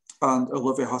 and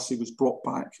Olivia Hussey was brought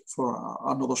back for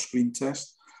another screen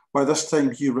test. By this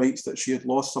time, he writes that she had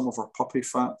lost some of her puppy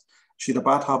fat. She had a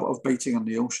bad habit of biting her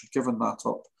nails. She'd given that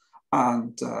up,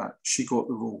 and she got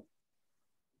the role.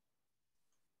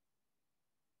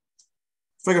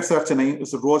 Figure 39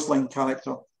 is the Rosaline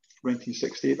character,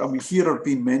 1968, and we hear her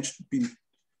being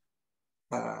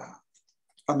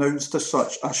announced as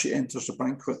such as she enters the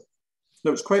banquet.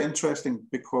 Now, it's quite interesting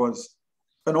because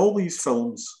in all these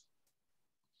films,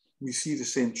 we see the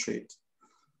same trait.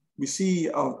 We see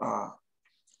a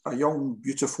young,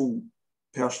 beautiful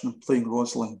person playing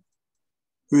Rosaline,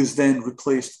 who is then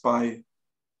replaced by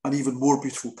an even more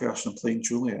beautiful person playing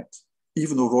Juliet,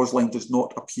 even though Rosaline does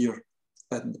not appear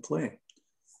in the play.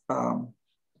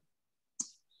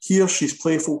 Here, she's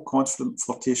playful, confident,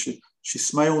 flirtatious. She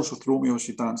smiles with Romeo as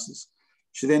she dances.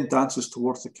 She then dances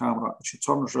towards the camera and she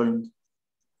turns around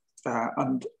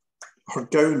and her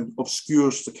gown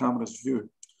obscures the camera's view.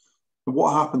 And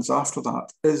what happens after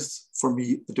that is, for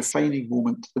me, the defining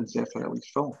moment in Zeffirelli's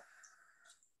film.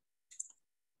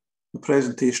 The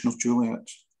presentation of Juliet.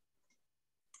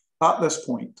 At this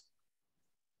point,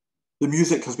 the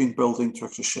music has been building to a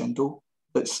crescendo.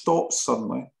 It stops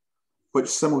suddenly, which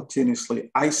simultaneously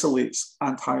isolates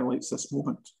and highlights this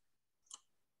moment.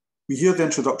 We hear the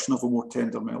introduction of a more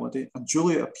tender melody, and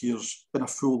Juliet appears in a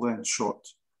full-length shot,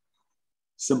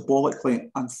 symbolically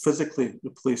and physically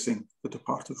replacing the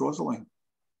departed Rosaline.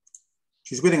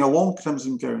 She's wearing a long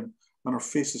crimson gown, and her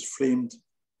face is framed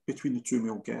between the two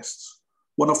male guests,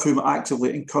 one of whom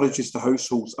actively encourages the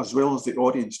households as well as the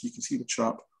audience. You can see the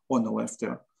chap on the left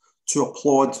there, to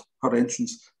applaud her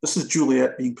entrance. This is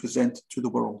Juliet being presented to the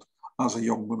world as a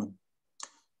young woman.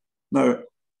 Now,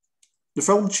 the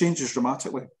film changes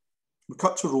dramatically. We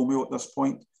cut to Romeo at this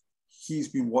point. He's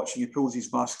been watching, he pulls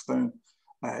his mask down.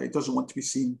 He doesn't want to be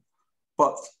seen.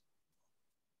 But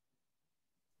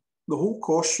the whole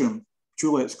costume,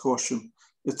 Juliet's costume,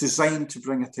 is designed to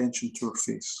bring attention to her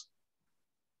face.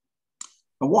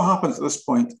 And what happens at this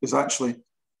point is actually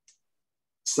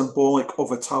symbolic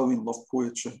of Italian love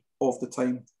poetry of the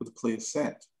time where the play is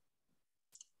set.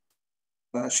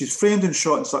 She's framed and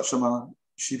shot in such a manner,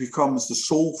 she becomes the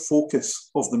sole focus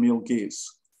of the male gaze.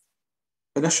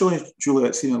 Initially,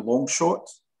 Juliet's seen in long shot,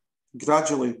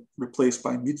 gradually replaced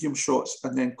by medium shots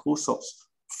and then close-ups,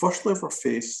 firstly of her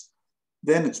face,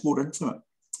 then it's more intimate.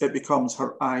 It becomes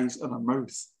her eyes and her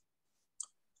mouth.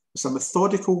 It's a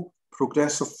methodical,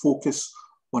 progressive focus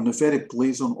on the very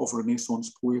blazon of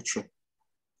Renaissance poetry.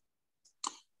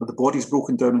 Where the body's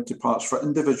broken down into parts for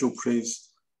individual praise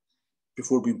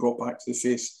before being brought back to the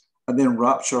face, and then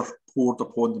rapture poured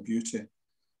upon the beauty.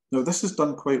 Now, this is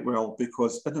done quite well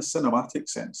because in a cinematic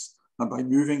sense, and by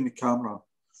moving the camera,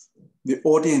 the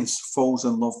audience falls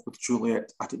in love with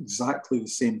Juliet at exactly the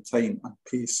same time and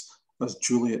pace as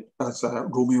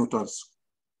Romeo does,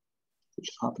 which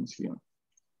happens here.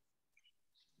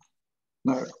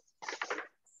 Now,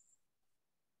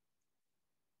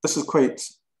 this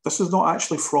is not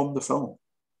actually from the film.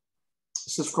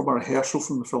 This is from a rehearsal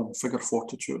from the film, Figure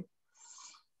 42.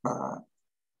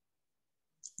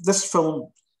 This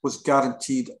film was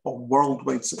guaranteed a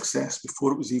worldwide success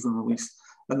before it was even released.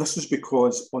 And this was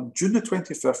because on June the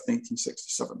 25th,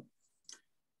 1967,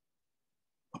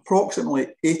 approximately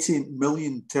 80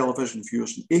 million television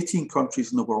viewers in 18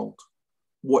 countries in the world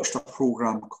watched a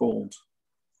program called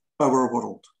Our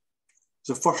World. It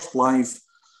was the first live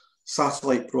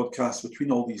satellite broadcast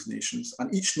between all these nations,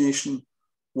 and each nation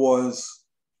was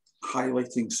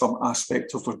highlighting some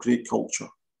aspect of their great culture.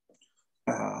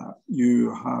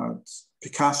 You had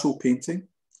Picasso painting,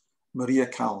 Maria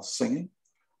Callas singing,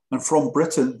 and from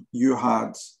Britain you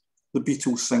had the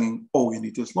Beatles singing All You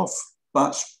Need Is Love.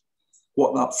 That's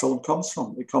what that film comes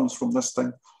from. It comes from this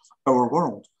thing, Our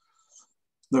World.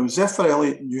 Now,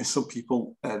 Zeffirelli knew some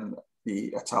people in the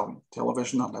Italian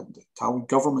television and in the Italian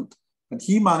government, and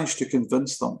he managed to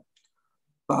convince them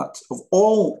that of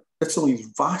all Italy's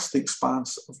vast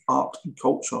expanse of art and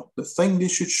culture, the thing they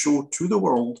should show to the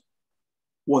world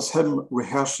was him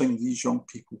rehearsing these young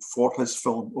people for his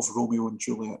film of Romeo and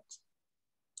Juliet,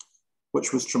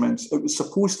 which was tremendous. It was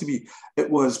supposed to be, it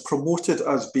was promoted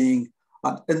as being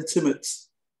an intimate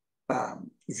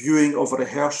viewing of a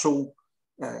rehearsal.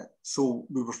 So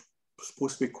we were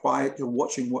supposed to be quiet, you're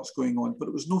watching what's going on, but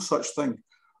it was no such thing.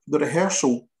 The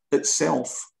rehearsal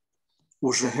itself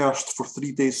was rehearsed for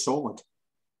 3 days solid.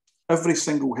 Every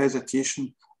single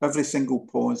hesitation, every single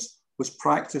pause was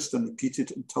practiced and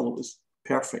repeated until it was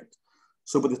perfect.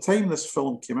 So by the time this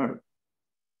film came out,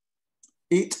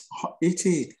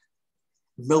 80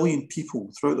 million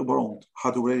people throughout the world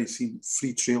had already seen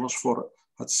free trailers for it,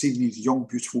 had seen these young,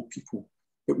 beautiful people.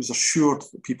 It was assured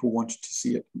that people wanted to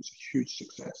see it. It was a huge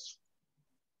success.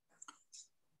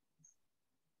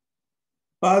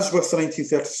 As with the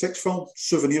 1936 film,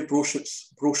 souvenir brochures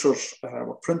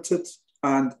were printed,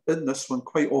 and in this one,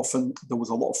 quite often, there was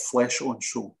a lot of flesh on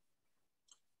show.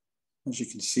 As you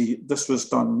can see, this was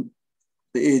done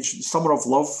the Summer of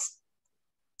Love.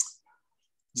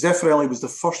 Zeffirelli was the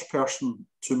first person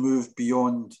to move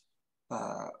beyond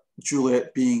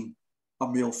Juliet being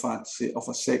a male fantasy of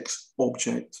a sex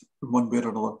object in one way or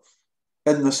another.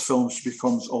 In this film, she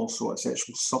becomes also a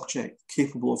sexual subject,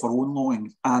 capable of her own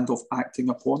longings and of acting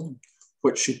upon them,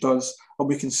 which she does. And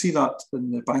we can see that in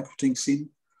the banqueting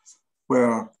scene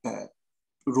where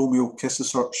Romeo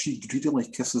kisses her. She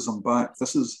greedily kisses him back.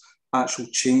 This is actual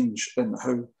change in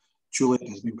how Juliet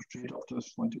has been portrayed up to this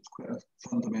point. It's quite a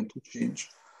fundamental change.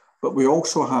 But we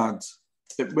also had,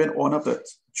 it went on a bit,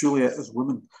 Juliet as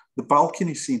woman. The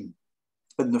balcony scene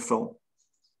in the film.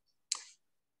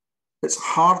 It's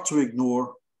hard to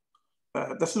ignore.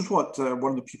 This is what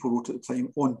one of the people wrote at the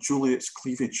time on Juliet's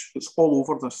cleavage. It's all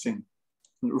over this scene.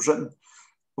 And it was written,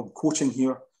 I'm quoting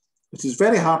here, "It is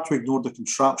very hard to ignore the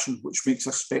contraption which makes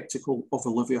a spectacle of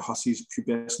Olivia Hussey's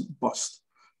pubescent bust,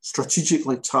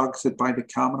 strategically targeted by the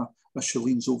camera as she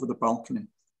leans over the balcony.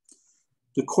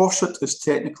 The corset is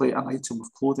technically an item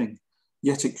of clothing,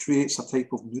 yet it creates a type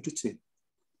of nudity.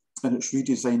 In its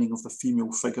redesigning of the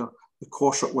female figure, the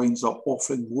corset winds up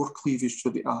offering more cleavage to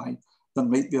the eye than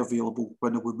might be available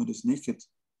when a woman is naked.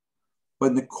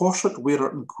 When the corset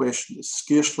wearer in question is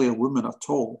scarcely a woman at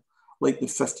all, like the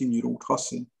 15-year-old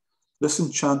Hussey, this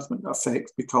enchantment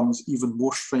effect becomes even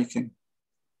more striking.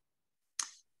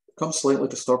 It becomes slightly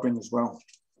disturbing as well.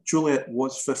 Juliet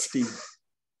was 15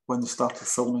 when they started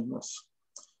filming this.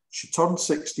 She turned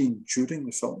 16 during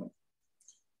the filming.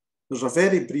 There's a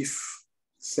very brief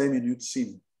semi-nude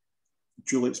scene.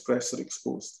 Juliet's breasts are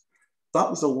exposed. That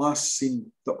was the last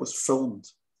scene that was filmed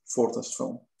for this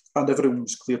film, and everyone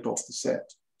was cleared off the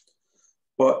set.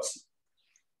 But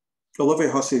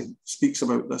Olivia Hussey speaks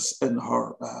about this in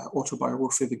her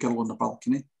autobiography, The Girl on the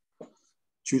Balcony.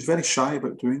 She was very shy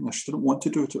about doing this. She didn't want to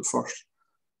do it at first.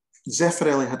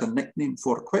 Zeffirelli had a nickname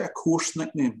for her, quite a coarse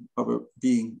nickname about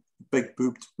being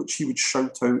big-boobed, which he would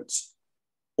shout out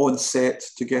on set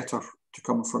to get her to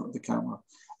come in front of the camera.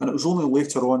 And it was only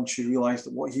later on she realised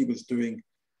that what he was doing,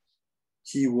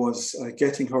 he was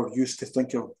getting her used to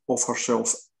think of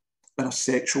herself in a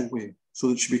sexual way so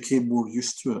that she became more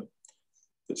used to it.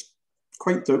 It's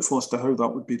quite doubtful as to how that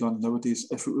would be done nowadays,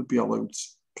 if it would be allowed,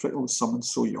 particularly with someone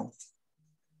so young.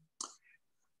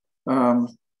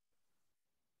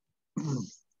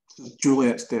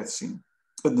 Juliet's death scene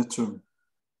in the tomb.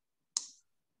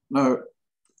 Now,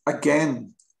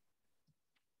 again,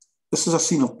 this is a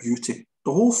scene of beauty.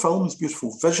 The whole film is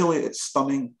beautiful. Visually, it's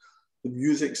stunning. The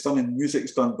music's stunning. The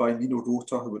music's done by Nino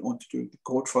Rota, who went on to do The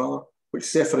Godfather, which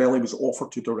Zeffirelli was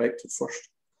offered to direct at first.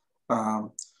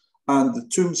 And the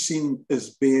tomb scene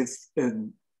is bathed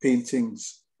in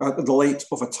paintings, the light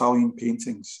of Italian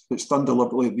paintings. It's done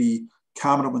deliberately. The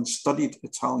cameraman studied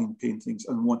Italian paintings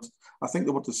and wanted, I think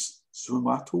the word is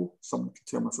sfumato. Someone can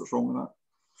tell me if it's wrong with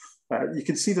that. You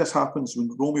can see this happens when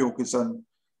Romeo goes in.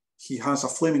 He has a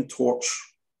flaming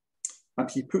torch and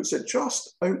he puts it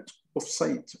just out of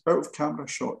sight, out of camera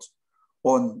shot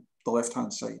on the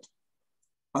left-hand side.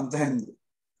 And then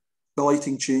the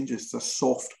lighting changes to a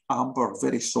soft amber,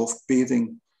 very soft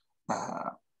bathing,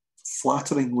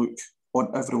 flattering look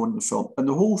on everyone in the film. And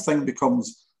the whole thing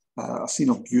becomes a scene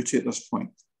of beauty at this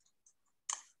point.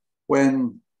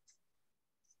 When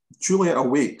Juliet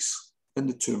awakes in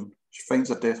the tomb, she finds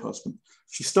her dead husband.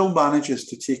 She still manages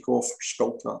to take off her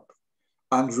skull cap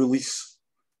and release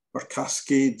her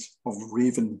cascade of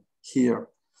raven hair.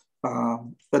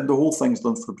 And the whole thing's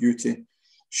done for beauty.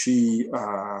 She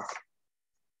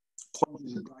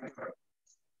plunges a dagger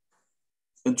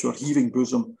into her heaving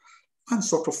bosom and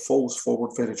sort of falls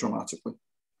forward very dramatically.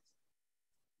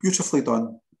 Beautifully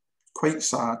done, quite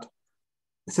sad.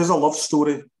 It is a love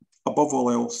story above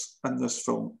all else in this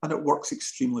film, and it works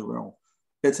extremely well.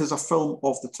 It is a film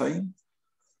of the time.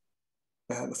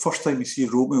 The first time we see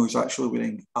Romeo is actually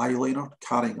wearing eyeliner,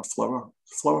 carrying a flower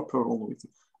power all the way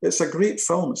through. It's a great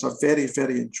film. It's a very,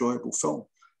 very enjoyable film.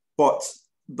 But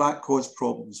that caused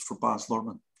problems for Baz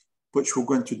Luhrmann, which we'll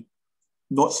go into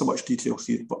not so much details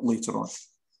here, but later on.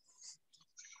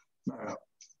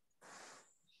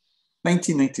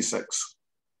 1996.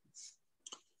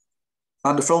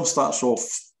 And the film starts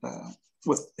off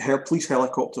with police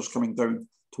helicopters coming down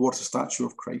towards the statue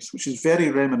of Christ, which is very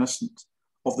reminiscent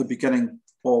of the beginning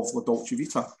of La Dolce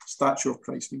Vita, statue of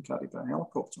Christ being carried by a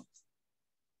helicopter.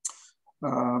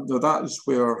 Now that is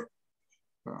where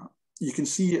you can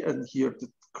see in here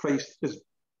that Christ is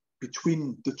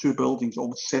between the two buildings,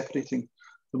 almost separating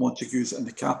the Montagues and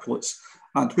the Capulets.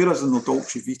 And whereas in La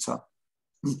Dolce Vita,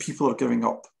 people are giving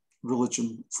up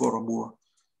religion for a more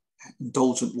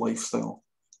indulgent lifestyle,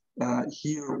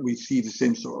 here we see the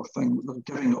same sort of thing.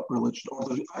 They're giving up religion.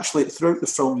 Or actually, throughout the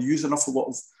film, they use an awful lot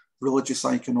of religious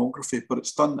iconography, but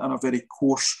it's done in a very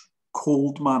coarse,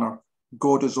 cold manner.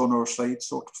 God is on our side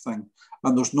sort of thing.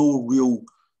 And there's no real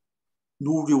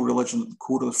religion at the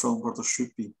core of the film where there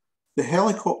should be. The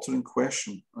helicopter in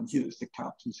question, and here it's the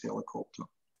captain's helicopter.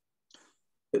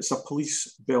 It's a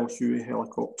police Bell Huey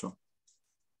helicopter.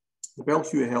 The Bell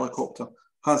Huey helicopter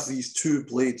has these two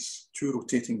blades, two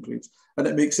rotating blades, and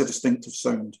it makes a distinctive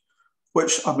sound,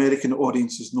 which American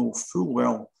audiences know full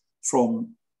well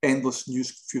from endless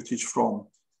news footage from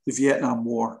the Vietnam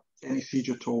War, any siege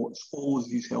at all. It's always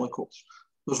these helicopters.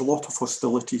 There's a lot of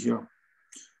hostility here.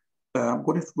 I'm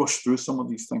going to rush through some of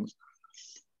these things.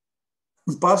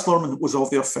 Baz Luhrmann was of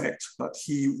the effect that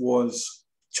he was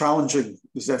challenging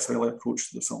the Zeffirelli approach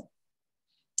to the film.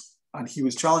 And he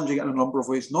was challenging it in a number of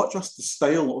ways, not just the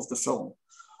style of the film,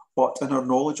 but in our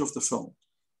knowledge of the film.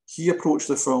 He approached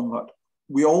the film that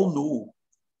we all know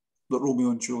that Romeo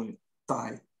and Juliet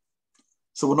die.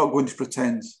 So we're not going to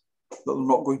pretend that they're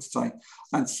not going to die.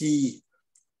 And he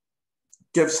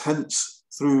gives hints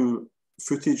through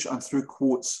footage and through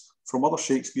quotes from other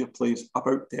Shakespeare plays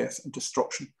about death and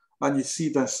destruction. And you see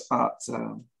this at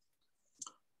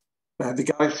the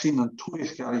garage scene and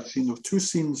Tori's garage scene. There were two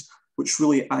scenes which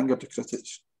really angered the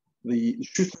critics. The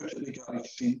shootout at the garage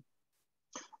scene,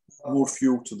 more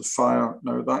fuel to the fire.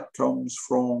 Now that comes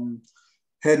from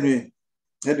Henry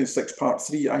VI, Part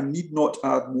 3. I need not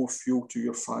add more fuel to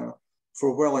your fire,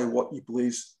 for well I wot ye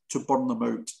blaze to burn them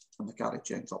out, and the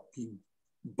garage ends up being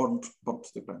burnt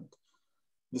to the ground.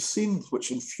 The scene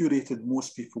which infuriated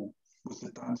most people was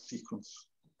the dance sequence.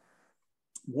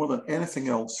 More than anything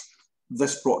else,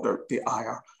 this brought out the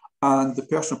ire, and the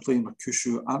person playing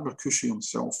Mercutio and Mercutio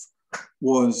himself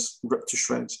was ripped to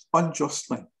shreds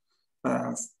unjustly.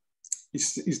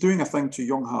 He's doing a thing to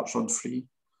Young Hearts Run Free,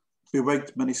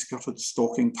 bewigged, mini-skirted,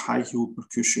 stockinged, high-heeled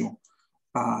Mercutio.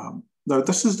 Now,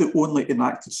 this is the only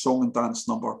enacted song and dance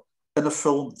number in a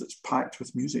film that's packed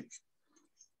with music.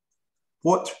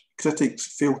 What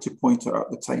critics fail to point out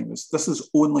at the time is this is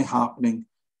only happening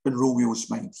in Romeo's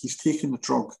mind. He's taken the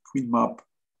drug, Queen Mab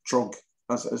drug,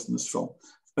 as it is in this film,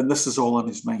 and this is all in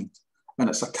his mind. And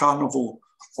it's a carnival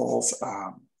of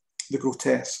the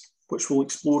grotesque, which we'll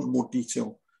explore in more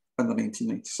detail in the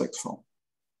 1996 film.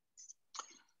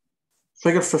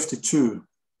 Figure 52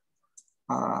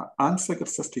 and figure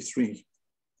 53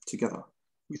 together.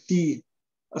 We see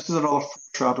this is another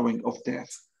foreshadowing of death.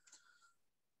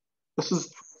 This is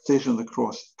the Station of the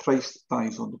Cross. Christ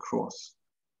dies on the cross.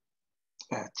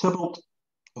 Tybalt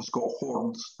has got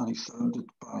horns and he's surrounded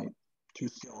by two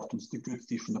skeletons, the good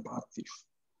thief and the bad thief.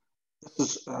 This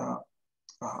is a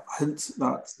hint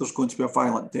that there's going to be a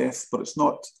violent death, but it's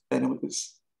not anyway,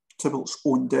 it's Tybalt's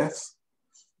own death,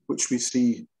 which we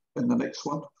see in the next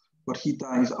one, where he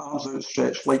dies, arms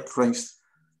outstretched like Christ,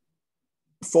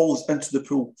 falls into the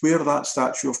pool where that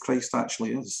statue of Christ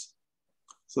actually is.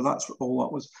 So that's all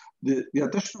that was. The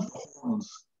addition of the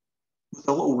horns was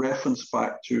a little reference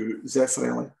back to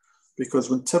Zeffirelli, because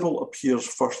when Tybalt appears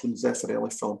first in the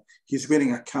Zeffirelli film, he's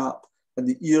wearing a cap and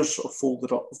the ears are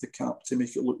folded up of the cap to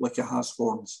make it look like he has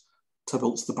horns.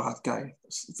 Tybalt's the bad guy.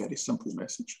 It's a very simple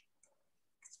message.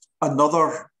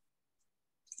 Another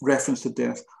reference to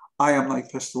death, I am thy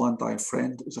pistol and thy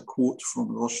friend, is a quote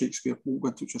from another Shakespeare we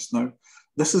went to just now.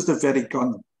 This is the very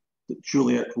gun that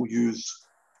Juliet will use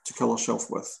to kill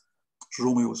herself with. It's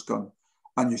Romeo's gun.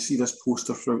 And you see this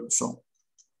poster throughout the film.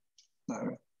 Now,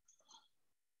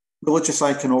 religious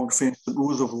iconography in St.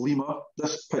 Rose of Lima.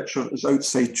 This picture is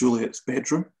outside Juliet's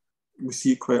bedroom. We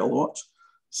see it quite a lot.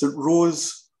 St.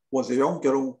 Rose was a young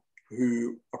girl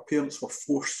who her parents were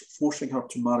forcing her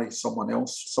to marry someone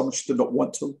else, someone she did not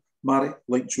want to marry,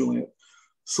 like Juliet.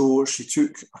 So she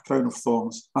took a crown of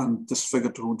thorns and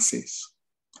disfigured her own face.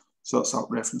 So that's a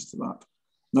reference to that.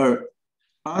 Now,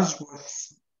 as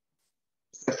with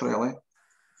Zeffirelli,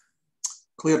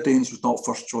 Claire Danes was not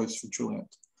first choice for Juliet.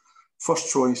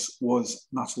 First choice was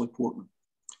Natalie Portman,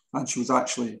 and she was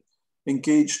actually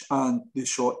engaged, and they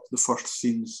shot the first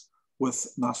scenes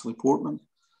with Natalie Portman.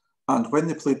 And when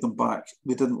they played them back,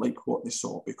 they didn't like what they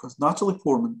saw, because Natalie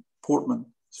Portman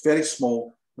is very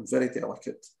small and very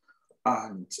delicate,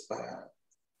 and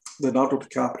Leonardo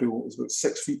DiCaprio is about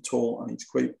 6 feet tall, and he's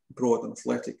quite broad and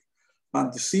athletic.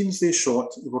 And the scenes they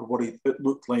shot, they were worried it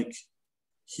looked like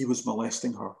he was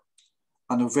molesting her.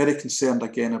 And they're very concerned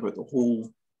again about the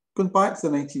whole, going back to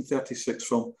the 1936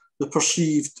 film, the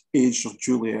perceived age of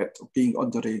Juliet, of being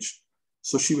underage.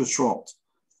 So she was dropped.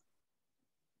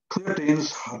 Claire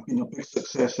Danes had been a big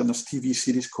success in this TV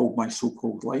series called My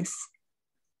So-Called Life.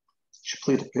 She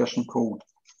played a person called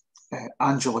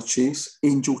Angela Chase,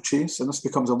 Angel Chase, and this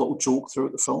becomes a little joke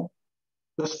throughout the film.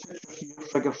 This picture here,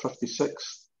 figure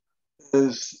 56,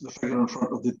 is the figure in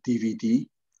front of the DVD.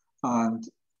 And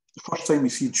the first time we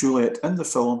see Juliet in the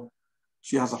film,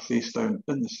 she has her face down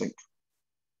in the sink.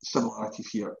 Similarities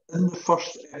here. In the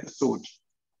first episode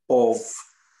of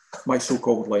My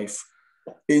So-Called Life,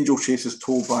 Angel Chase is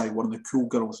told by one of the cool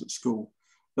girls at school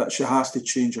that she has to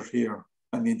change her hair.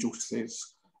 And Angel says,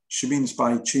 she means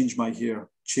by change my hair,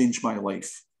 change my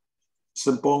life.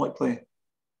 Symbolically,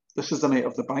 this is the night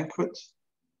of the banquet.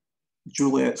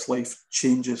 Juliet's life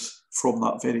changes from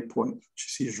that very point.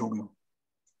 She sees Romeo.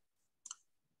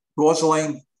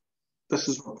 Rosaline, this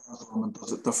is where Baz Luhrmann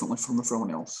does it differently from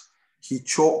everyone else. He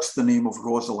chalks the name of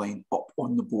Rosaline up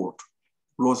on the board.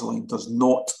 Rosaline does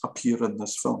not appear in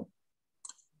this film.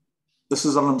 This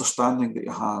is an understanding that he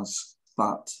has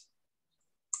that,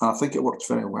 and I think it works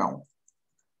very well.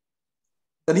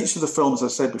 In each of the films,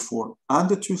 as I said before, and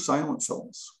the two silent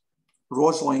films,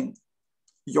 Rosaline,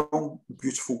 young,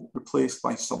 beautiful, replaced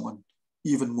by someone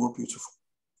even more beautiful.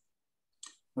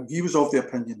 Now, he was of the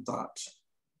opinion that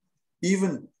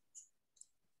even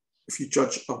if you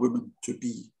judge a woman to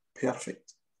be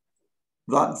perfect,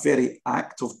 that very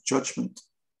act of judgment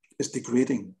is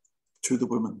degrading to the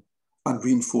woman and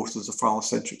reinforces the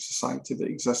phallocentric society that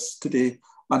exists today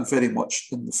and very much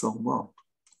in the film world.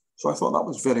 So I thought that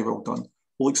was very well done.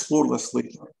 We'll explore this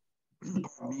later.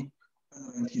 Pardon me, in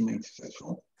the 1996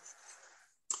 film.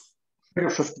 Figure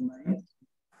 59.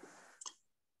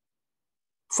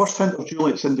 First hint of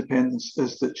Juliet's independence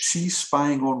is that she's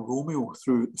spying on Romeo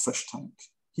through the fish tank.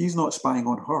 He's not spying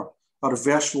on her, a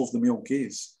reversal of the male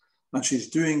gaze. And she's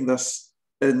doing this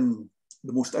in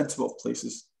the most intimate of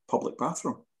places, public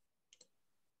bathroom.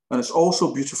 And it's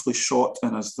also beautifully shot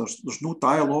in as there's no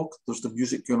dialogue, there's the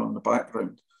music going on in the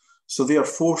background. So they are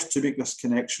forced to make this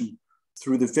connection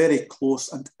through the very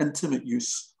close and intimate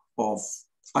use of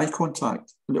eye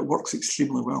contact, and it works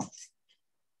extremely well.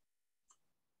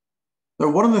 Now,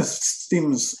 one of the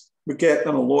themes we get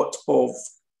in a lot of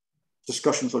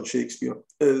discussions on Shakespeare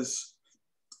is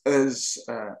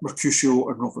Mercutio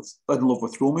in love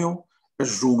with Romeo?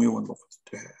 Is Romeo in love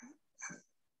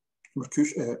with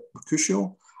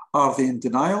Mercutio? Are they in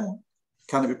denial?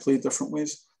 Can it be played different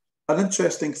ways? An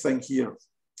interesting thing here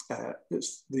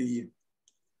is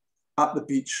at the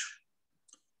beach,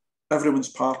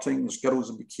 everyone's partying, there's girls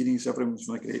in bikinis, everyone's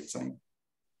having a great time.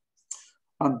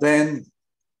 And then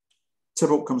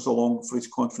Tybalt comes along for his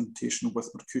confrontation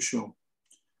with Mercutio.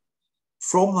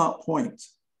 From that point,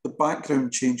 the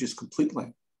background changes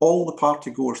completely. All the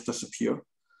partygoers disappear.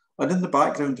 And in the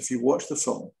background, if you watch the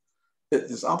film, it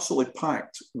is absolutely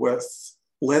packed with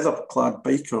leather-clad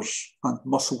bikers and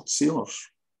muscled sailors.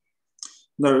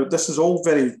 Now, this is all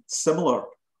very similar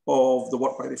of the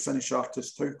work by the Finnish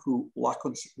artist Tauko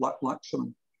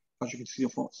Laaksonen, as you can see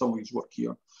from some of his work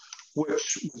here,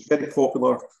 which was very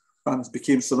popular and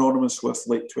became synonymous with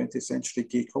late 20th century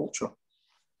gay culture.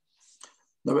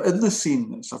 Now, in this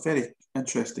scene, it's a very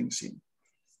interesting scene.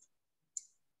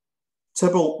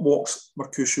 Tybalt walks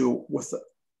Mercutio with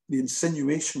the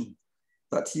insinuation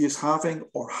that he is having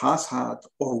or has had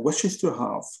or wishes to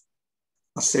have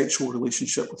a sexual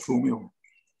relationship with Romeo.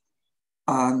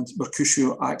 And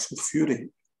Mercutio acts with fury.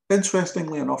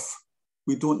 Interestingly enough,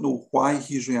 we don't know why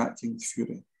he's reacting with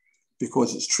fury.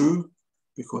 Because it's true,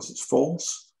 because it's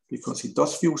false, because he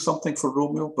does feel something for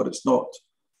Romeo, but it's not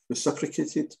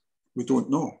reciprocated. We don't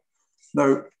know.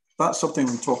 Now, that's something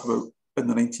we talk about in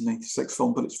the 1996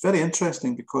 film, but it's very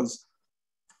interesting because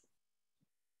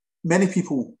many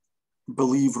people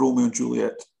believe Romeo and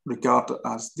Juliet, regard it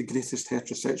as the greatest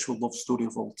heterosexual love story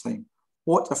of all time.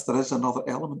 What if there is another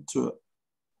element to it?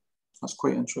 That's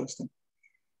quite interesting.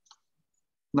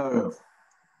 Now,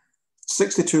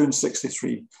 62 and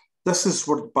 63, this is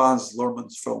where Baz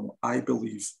Luhrmann's film, I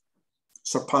believe,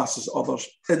 surpasses others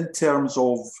in terms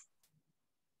of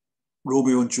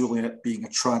Romeo and Juliet being a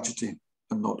tragedy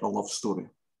and not a love story.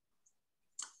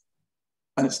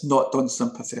 And it's not done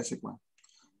sympathetically.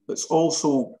 It's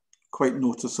also quite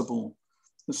noticeable.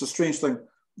 It's a strange thing.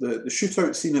 The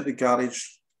shootout scene at the garage,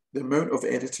 the amount of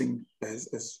editing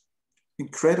is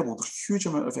incredible. There's a huge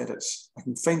amount of edits. I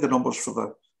can find the numbers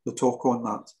for the talk on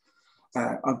that.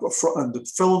 And the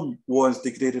film was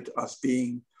degraded as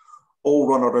being all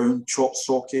run around, chop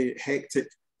socky, hectic.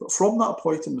 But from that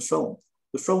point in the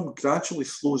film gradually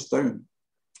slows down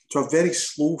to a very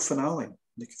slow finale in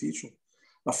the cathedral.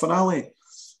 A finale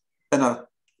in a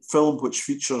film which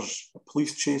features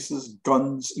police chases,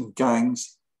 guns and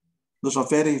gangs. There's a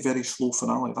very, very slow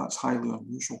finale. That's highly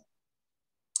unusual.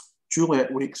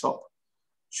 Juliet wakes up.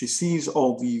 She sees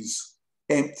all these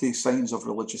empty signs of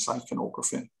religious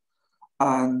iconography,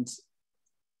 and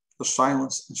there's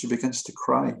silence, and she begins to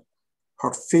cry.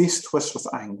 Her face twists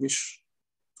with anguish,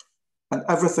 and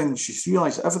everything she's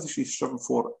realised, everything she's striven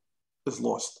for is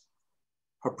lost.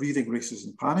 Her breathing races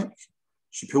in panic.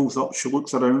 She pulls up, she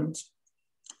looks around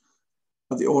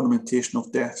at the ornamentation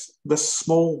of death. This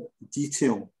small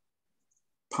detail,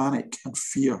 panic and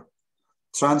fear,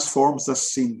 transforms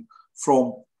this scene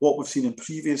from what we've seen in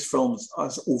previous films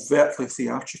as overtly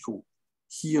theatrical.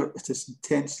 Here it is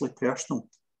intensely personal.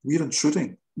 We're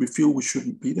intruding. We feel we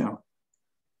shouldn't be there.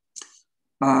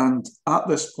 And at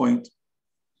this point,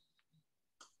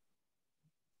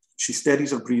 she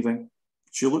steadies her breathing.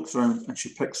 She looks around and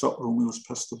she picks up Romeo's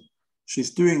pistol.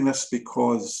 She's doing this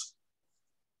because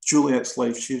Juliet's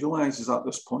life, she realises at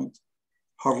this point,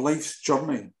 her life's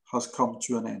journey has come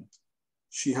to an end.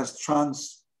 She has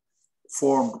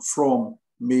transformed from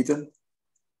maiden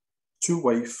to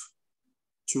wife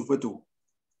to widow.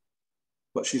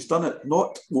 But she's done it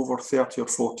not over 30 or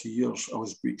 40 years,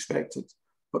 as we expected,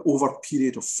 but over a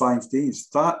period of 5 days.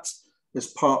 That is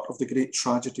part of the great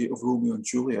tragedy of Romeo and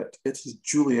Juliet. It is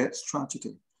Juliet's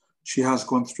tragedy. She has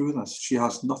gone through this. She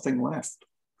has nothing left.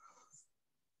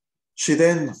 She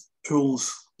then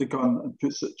pulls the gun and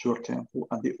puts it to her temple,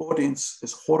 and the audience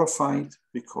is horrified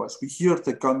because we hear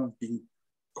the gun being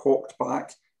cocked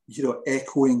back, we hear it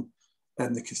echoing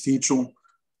in the cathedral,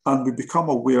 and we become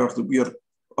aware that we are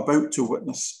about to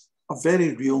witness a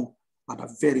very real and a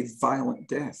very violent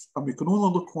death, and we can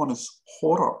only look on as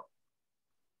horror.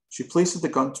 She places the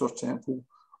gun to her temple,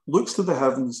 looks to the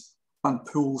heavens, and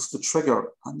pulls the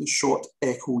trigger, and the shot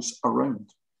echoes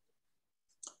around.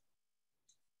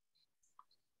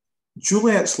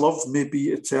 Juliet's love may be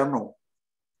eternal,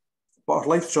 but her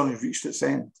life journey reached its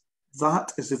end.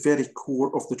 That is the very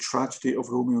core of the tragedy of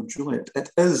Romeo and Juliet. It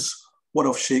is one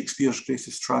of Shakespeare's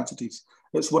greatest tragedies.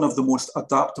 It's one of the most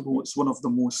adaptable, it's one of the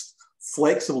most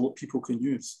flexible that people can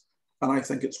use. And I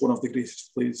think it's one of the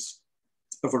greatest plays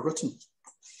ever written.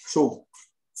 So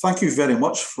thank you very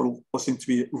much for listening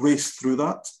to me race through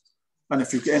that. And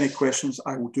if you've got any questions,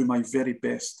 I will do my very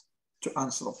best to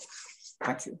answer them.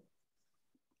 Thank you.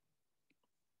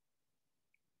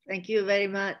 Thank you very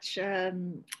much,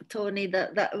 Tony.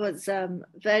 That was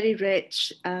very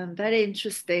rich, very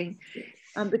interesting.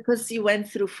 Because you went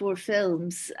through 4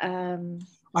 films. I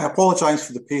apologise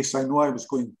for the pace. I know I was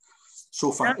going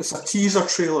so fast. It's a teaser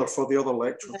trailer for the other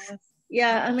lectures.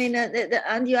 Yeah, I mean,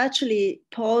 and you actually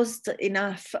paused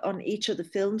enough on each of the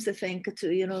films, I think,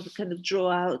 to, kind of draw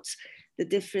out the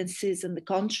differences and the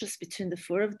contrast between the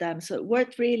 4 of them. So it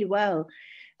worked really well.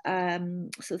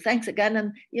 So thanks again.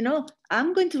 And,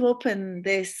 I'm going to open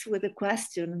this with a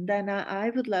question, and then I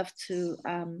would love to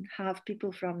have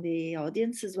people from the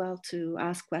audience as well to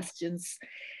ask questions.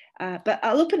 But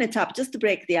I'll open it up just to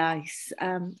break the ice.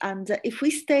 And if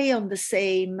we stay on the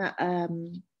same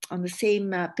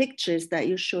pictures that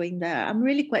you're showing there, I'm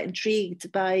really quite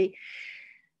intrigued by,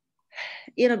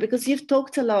 because you've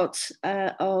talked a lot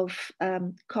of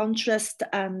contrast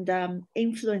and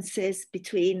influences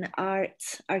between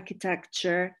art,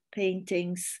 architecture,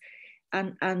 paintings,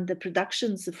 and the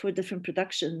productions, the 4 different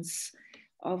productions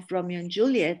of Romeo and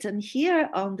Juliet. And here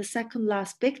on the second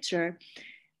last picture,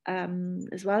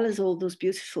 as well as all those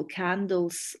beautiful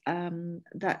candles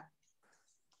that,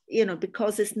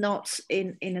 because it's not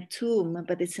in a tomb,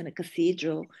 but it's in a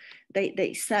cathedral,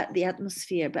 they set the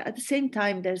atmosphere. But at the same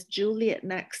time, there's Juliet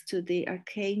next to the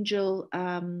archangel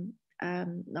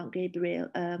not Gabriel,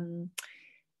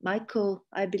 Michael,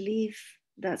 I believe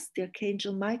that's the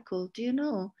Archangel Michael. Do you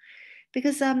know?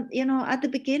 Because, you know, at the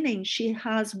beginning, she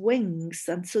has wings.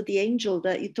 And so the angel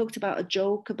that you talked about, a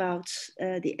joke about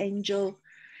the angel.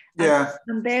 Yeah.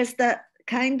 And there's that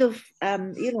kind of,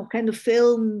 you know, kind of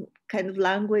film, kind of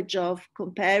language of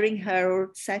comparing her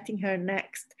or setting her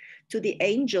next to the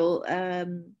angel,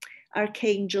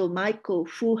 Archangel Michael,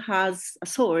 who has a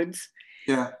sword.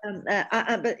 Yeah.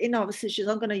 But, you know, obviously she's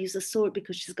not going to use a sword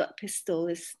because she's got a pistol.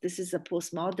 This is a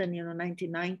postmodern, you know,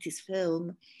 1990s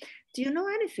film. Do you know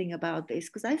anything about this?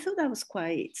 Because I thought that was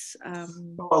quite... A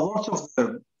lot of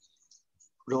the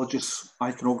religious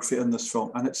iconography in this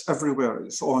film, and it's everywhere.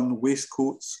 It's on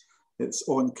waistcoats, it's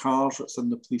on cars, it's in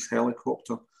the police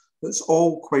helicopter. It's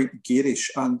all quite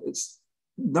garish, and it's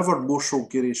never more so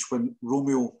garish when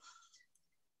Romeo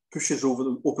pushes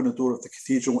open the door of the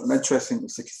cathedral. And interesting,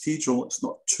 it's the cathedral, it's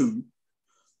not a tomb.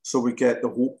 So we get the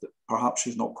hope that perhaps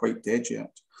she's not quite dead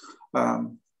yet.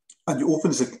 And he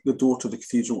opens the door to the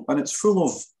cathedral, and it's full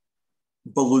of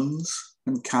balloons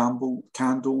and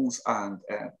candles and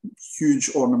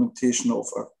huge ornamentation of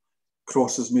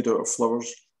crosses made out of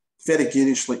flowers. Very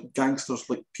garish, like gangsters,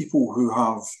 like people who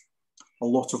have a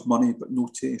lot of money but no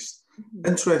taste. Mm-hmm.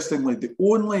 Interestingly, the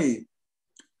only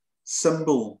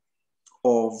symbol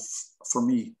of, for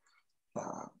me,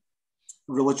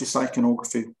 religious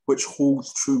iconography which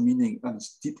holds true meaning and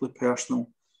is deeply personal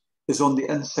is on the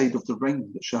inside of the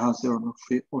ring that she has there on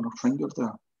her finger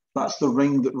there. That's the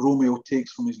ring that Romeo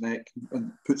takes from his neck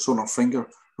and puts on her finger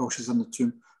while she's in the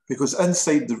tomb. Because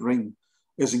inside the ring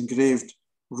is engraved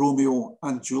Romeo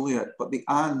and Juliet, but the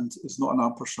 "and" is not an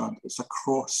ampersand, it's a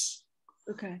cross.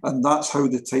 Okay. And that's how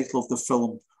the title of the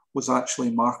film was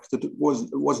actually marketed. It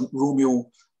wasn't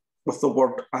Romeo with the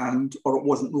word "and," or it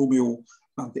wasn't Romeo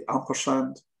and the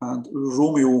ampersand, and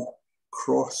Romeo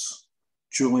cross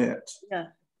Juliet. Yeah.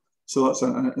 So that's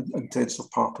an intensive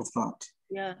part of that.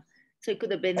 Yeah. So it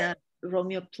could have been a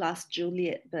Romeo plus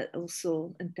Juliet, but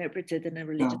also interpreted in a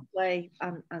religious way.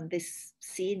 And this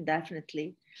scene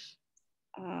definitely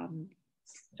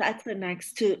sets her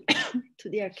next to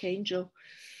the Archangel.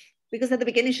 Because at the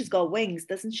beginning she's got wings,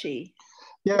 doesn't she?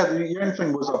 Yeah, the young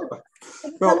thing was up.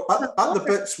 Well, at the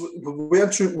bits, when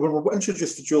we're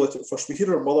introduced to Juliet at first, we hear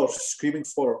her mother screaming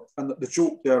for her. And the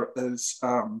joke there is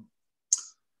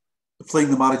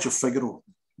playing the Marriage of Figaro,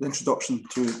 the introduction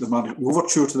to the marriage, the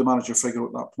overture to the Marriage of Figaro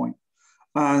at that point.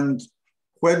 And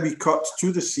when we cut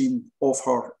to the scene of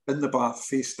her in the bath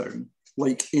face down,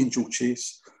 like Angel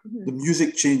Chase, mm-hmm. the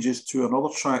music changes to another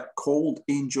track called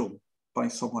Angel by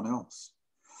someone else.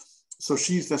 So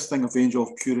she's this thing of angel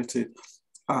of purity.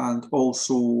 And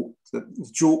also the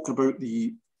joke about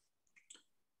the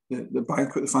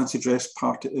banquet, the fancy dress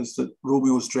party, is that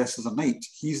Romeo's dressed as a knight.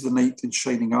 He's the knight in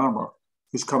shining armour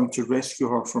who's coming to rescue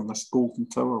her from this golden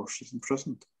tower where she's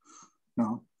imprisoned.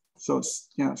 So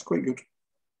it's quite good.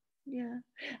 Yeah,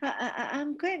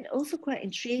 I'm also quite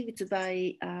intrigued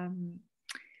by,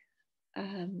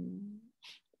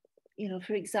 you know,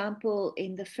 for example,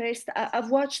 in the first,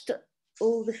 I've watched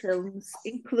all the films,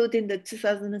 including the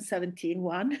 2017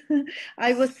 one.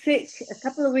 I was sick a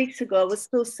couple of weeks ago. I was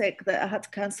so sick that I had to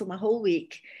cancel my whole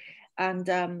week. And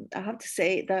I have to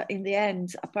say that in the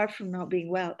end, apart from not being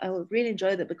well, I really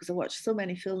enjoyed it because I watched so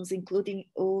many films, including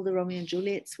all the Romeo and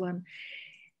Juliet's one.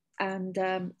 And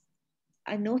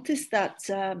I noticed that,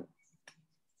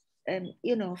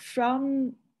 you know,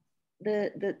 from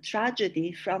the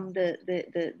tragedy, from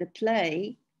the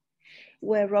play,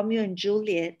 where Romeo and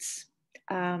Juliet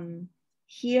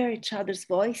hear each other's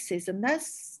voices, and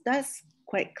that's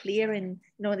quite clear. And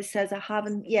you know, it says, "I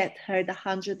haven't yet heard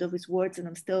 100 of his words, and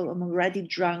I'm already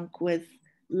drunk with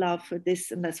love for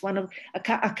this." And that's one of, I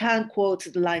can't quote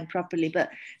the line properly, but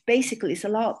basically it's a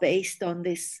lot based on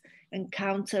this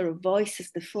encounter of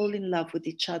voices. They fall in love with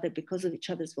each other because of each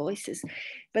other's voices.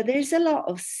 But there's a lot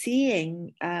of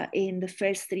seeing in the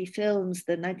first three films,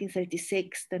 the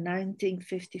 1936, the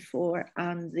 1954,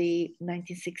 and the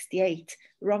 1968.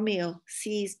 Romeo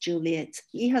sees Juliet.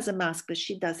 He has a mask, but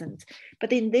she doesn't.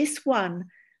 But in this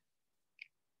one,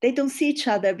 they don't see each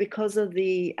other because of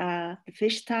the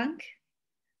fish tank.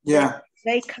 Yeah.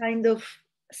 They kind of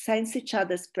sense each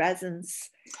other's presence.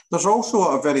 There's also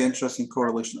a very interesting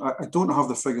correlation. I don't have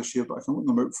the figures here, but I can look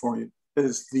them out for you.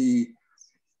 Is the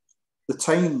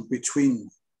time between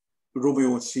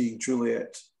Romeo seeing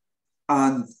Juliet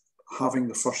and having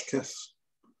the first kiss.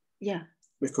 Yeah.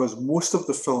 Because most of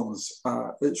the films,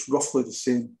 it's roughly the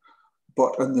same,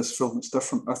 but in this film it's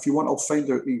different. If you want, I'll find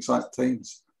out the exact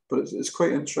times, but it's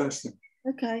quite interesting.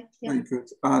 Okay. Yeah. Very good.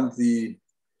 And the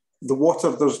the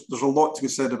water, there's a lot to be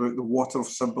said about the water of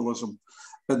symbolism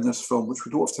in this film, which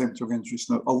we don't have time to go into just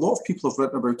now. A lot of people have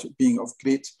written about it being of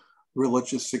great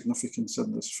religious significance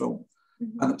in this film,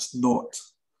 and it's not.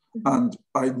 And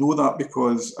I know that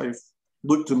because I've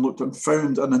looked and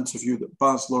found an interview that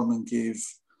Baz Luhrmann gave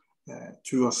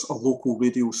to us, a local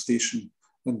radio station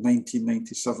in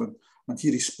 1997, and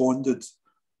he responded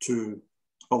to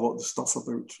a lot of the stuff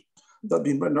about that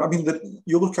being written. I mean,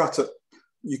 you look at it,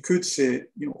 you could say,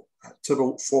 you know,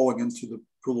 Tybalt falling into the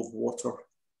pool of water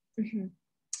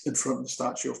in front of the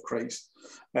statue of Christ.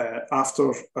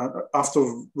 After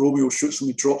Romeo shoots him,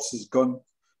 he drops his gun,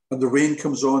 and the rain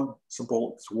comes on,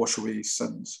 symbolic to wash away his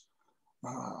sins.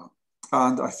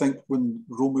 And I think when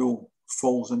Romeo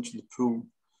falls into the pool,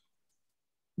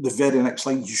 the very next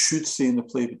line you should say in the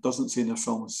play, but doesn't say in the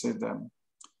film, is said,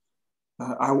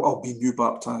 I'll be new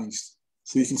baptized.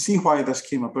 So you can see why this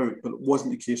came about, but it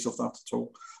wasn't the case of that at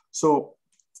all. So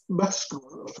myths go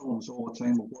out of films all the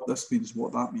time of what this means,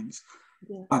 what that means.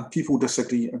 Yeah. And people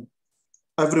disagree, and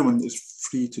everyone is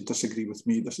free to disagree with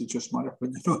me. This is just my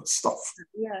opinion on stuff.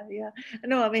 Yeah.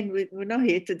 No, I mean, we're not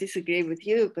here to disagree with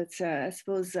you, but I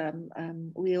suppose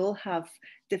we all have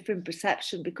different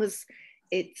perception, because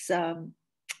it's,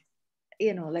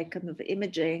 you know, like kind of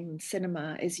imaging,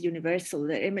 cinema is universal.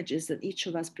 They're images that each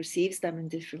of us perceives them in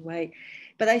different way.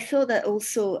 But I thought that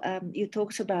also you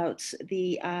talked about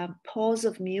the pause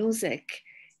of music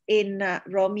in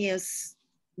Romeo's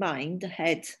mind,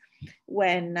 head,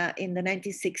 when in the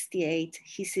 1968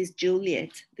 he sees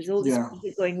Juliet. There's all this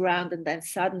music going around, and then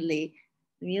suddenly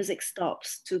the music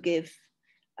stops to give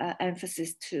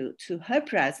emphasis to her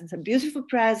presence, and beautiful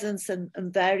presence, and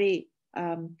very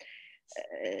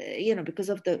you know, because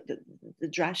of the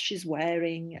dress she's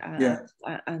wearing.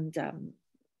 And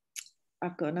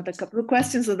I've got another couple of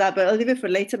questions on that, but I'll leave it for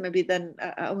later. Maybe then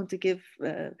I want to give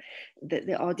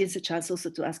the audience a chance also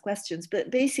to ask questions.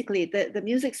 But basically, the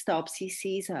music stops, he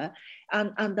sees her,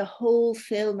 and the whole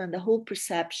film and the whole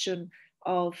perception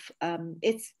of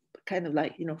it's kind of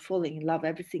like, you know, falling in love.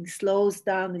 Everything slows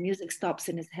down, the music stops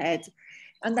in his head.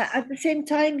 And that, at the same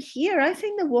time here, I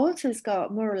think the water's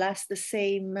got more or less the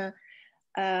same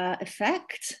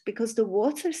effect, because the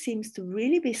water seems to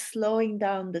really be slowing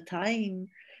down the time,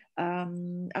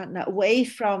 and away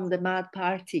from the mad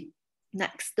party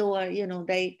next door. You know,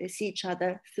 they see each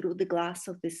other through the glass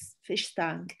of this fish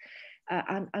tank,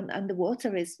 and the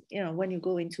water is, you know, when you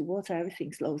go into water,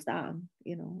 everything slows down,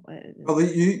 you know. Well,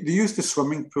 they used the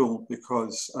swimming pool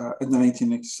because in the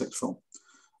 1996 film,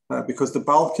 because the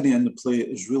balcony in the play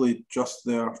is really just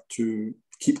there to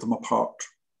keep them apart.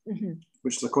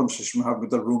 Which is a conversation we had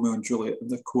with the Romeo and Juliet in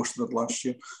the course of the last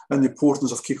year, and the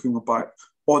importance of keeping them back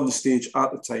on the stage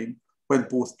at the time when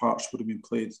both parts would have been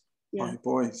played by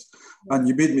boys. And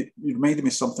you reminded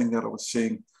me something there. I was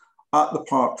saying at the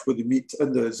part where they meet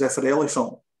in the Zeffirelli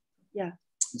film.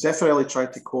 Zeffirelli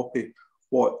tried to copy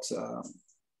what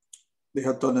they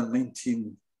had done in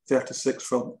 1936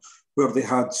 film, where they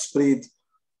had sprayed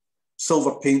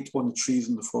silver paint on the trees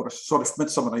in the forest. Sorry,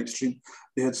 Midsummer Night's Dream.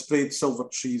 They had sprayed silver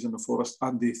trees in the forest,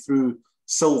 and they threw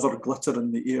silver glitter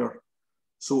in the air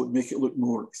so it would make it look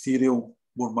more ethereal,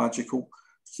 more magical.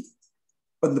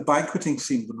 In the banqueting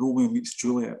scene, when Romeo meets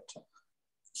Juliet,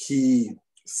 he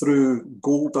threw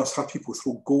gold dust, had people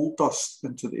throw gold dust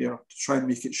into the air to try and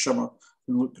make it shimmer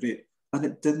and look great. And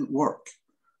it didn't work.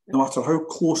 No matter how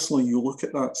closely you look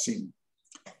at that scene,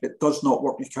 it does not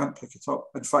work. You can't pick it up.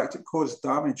 In fact, it caused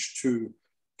damage to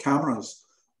cameras.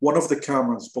 One of the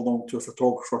cameras belonged to a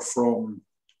photographer from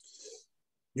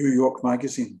New York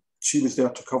Magazine. She was there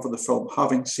to cover the film,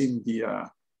 having seen the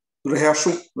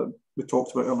rehearsal that we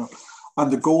talked about earlier.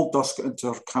 And the gold dust got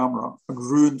into her camera and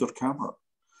ruined her camera.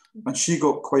 And she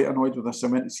got quite annoyed with this. I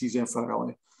went to see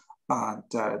Zeffirelli and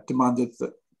demanded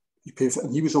that he pay for it.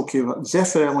 And he was okay with it. And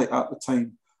Zeffirelli at the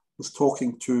time was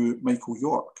talking to Michael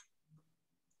York.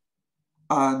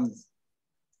 And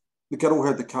the girl who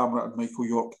had the camera and Michael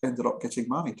York ended up getting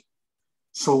married.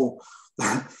 So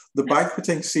the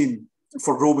banqueting scene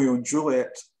for Romeo and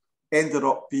Juliet ended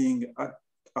up being a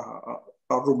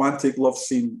romantic love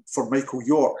scene for Michael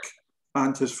York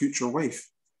and his future wife,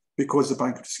 because the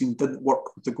banqueting scene didn't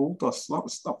work with the gold dust. So that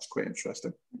was quite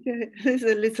interesting. There's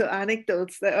a little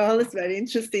anecdotes that are always very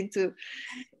interesting to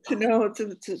know,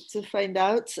 to find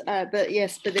out. But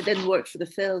yes, but it didn't work for the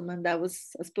film, and that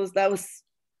was, I suppose, that was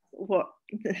what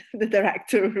the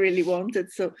director really wanted.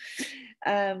 So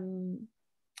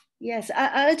yes,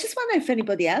 I just wonder if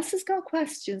anybody else has got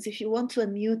questions. If you want to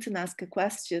unmute and ask a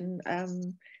question,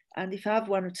 and if I have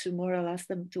one or two more, I'll ask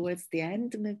them towards the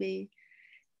end. Maybe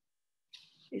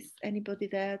is anybody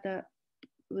there that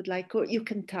would like, or you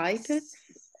can type it.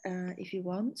 if you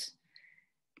want,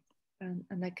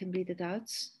 and I can read it out.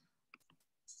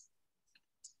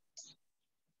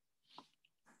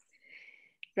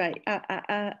 Right.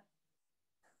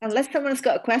 Unless someone's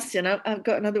got a question, I've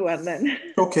got another one then.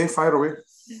 Okay, fire away.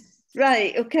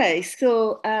 Right. Okay.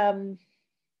 So I'm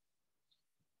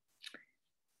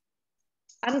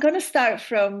going to start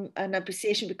from an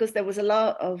appreciation, because there was a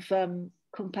lot of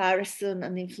comparison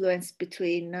and influence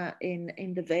between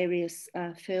in the various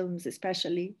films,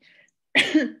 especially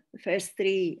the first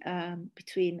three,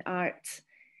 between art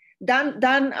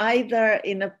done either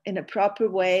in a proper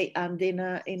way and in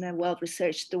a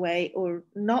well-researched way, or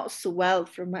not so well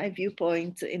from my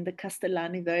viewpoint. In the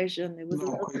Castellani version, it was a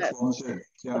little bit of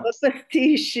a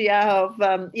pastiche,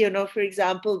 of you know, for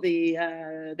example, the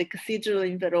cathedral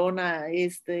in Verona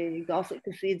is the Gothic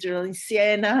cathedral in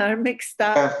Siena are mixed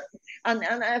up. And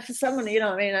for someone, you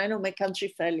know, I mean, I know my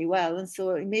country fairly well, and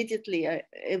so immediately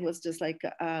it was just like,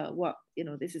 what, you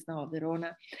know, this is not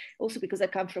Verona. Also because I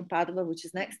come from Padua, which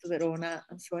is next to Verona,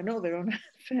 and so I know Verona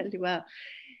fairly well.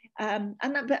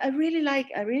 But I really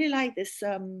like this,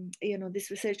 you know, this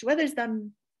research, whether it's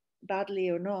done badly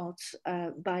or not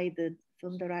by the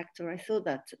film director. I thought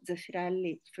that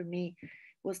Zeffirelli, for me,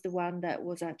 was the one that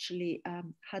was actually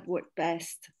had worked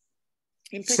best.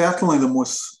 Certainly the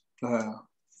most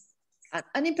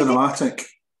and in cinematic.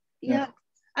 Yeah.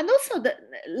 And also the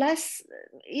less,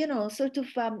 you know, sort of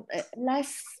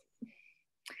less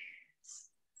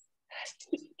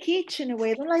kitsch in a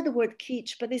way. I don't like the word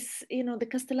kitsch, but it's, you know, the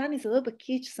Castellani is a little bit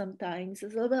kitsch sometimes.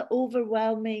 It's a little bit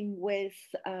overwhelming with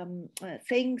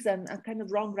things and kind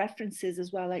of wrong references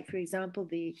as well. Like, for example,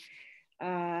 the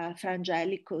Fra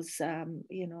Angelico's,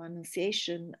 you know,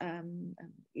 Annunciation,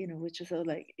 you know, which is sort of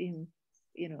like in,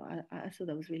 you know, I thought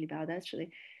that was really bad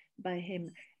actually by him.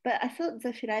 But I thought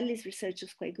Zeffirelli's research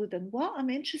was quite good. And what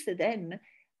I'm interested in,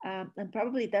 and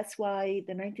probably that's why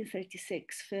the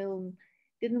 1936 film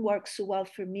didn't work so well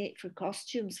for me, for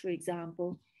costumes, for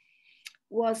example,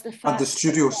 was the fact. And the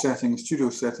studio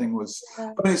setting was,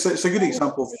 I mean, it's a good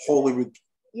example of Hollywood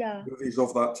movies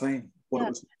of that time, what it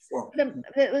was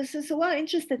for. So what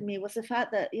interested me was the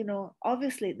fact that, you know,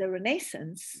 obviously the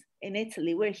Renaissance in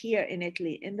Italy, we're here in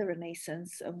Italy in the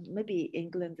Renaissance, maybe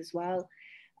England as well,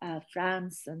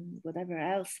 France and whatever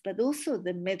else, but also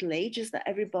the Middle Ages that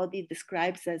everybody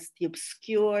describes as the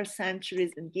obscure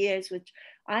centuries and years, which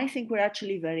I think were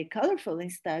actually very colorful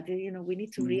instead. You know, we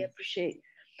need to reappreciate.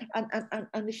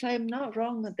 And if I'm not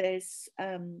wrong, there's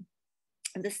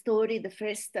the story, the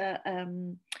first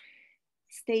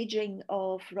staging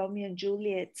of Romeo and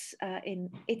Juliet in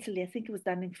Italy, I think it was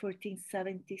done in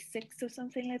 1476 or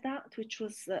something like that, which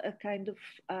was a kind of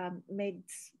made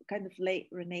kind of late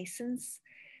Renaissance.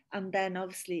 And then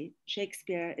obviously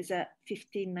Shakespeare is at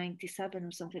 1597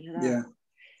 or something like that.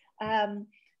 Yeah.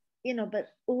 You know, but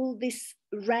all these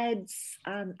reds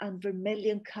and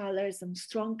vermilion colors and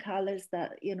strong colors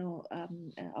that, you know,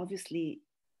 obviously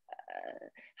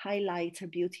highlight her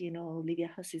beauty, you know, Olivia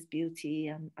Hussey's beauty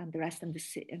and the rest, and the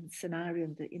scenario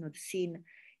and the, you know, the scene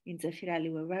in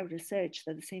Zeffirelli were well researched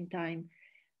at the same time.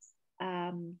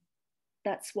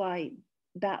 That's why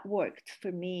that worked for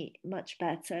me much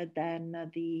better than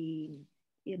the,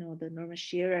 you know, the Norma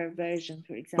Shearer version,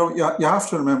 for example. Well, you have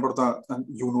to remember that, and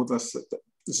you'll know this, that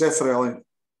Zeffirelli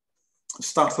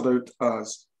started out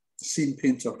as a scene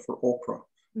painter for opera.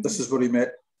 This is where he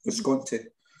met Visconti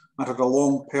and had a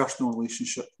long personal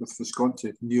relationship with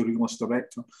Visconti, the neo-realist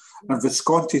director. And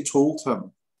Visconti told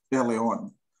him early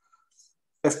on,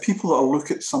 if people that look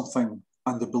at something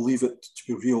and they believe it to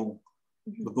be real,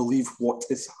 they believe what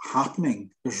is happening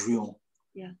is real.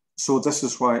 Yeah. So this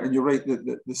is why, and you're right,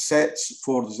 the sets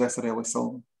for the Zeffirelli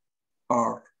film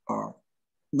are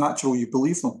natural. You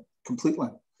believe them completely.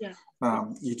 Yeah.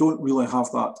 You don't really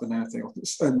have that in anything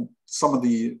else. And some of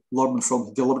the Luhrmann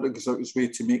films deliberately goes out his way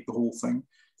to make the whole thing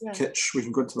kitsch. We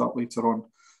can go into that later on.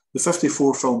 The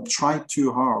 54 film tried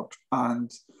too hard,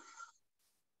 and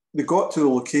they got to the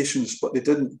locations, but they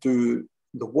didn't do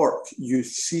the work. You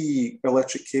see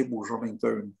electric cables running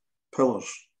down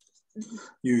pillars.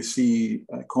 You see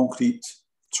concrete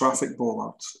traffic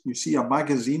bollards. You see a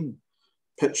magazine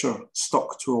picture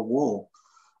stuck to a wall.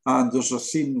 And there's a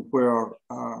scene where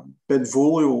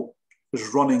Benvolio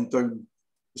is running down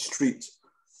the street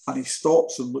and he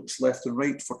stops and looks left and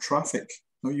right for traffic.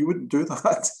 No, you wouldn't do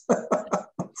that,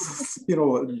 you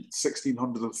know, in 1600s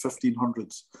and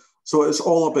 1500s. So it's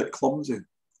all a bit clumsy.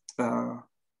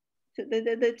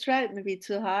 They tried maybe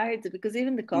too hard, because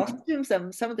even the costumes,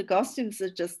 some of the costumes are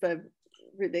just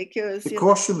ridiculous. The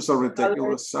costumes are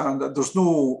ridiculous, and there's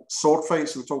no sword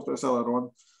fights. We talked about this earlier on.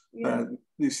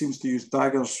 he seems to use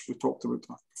daggers. We talked about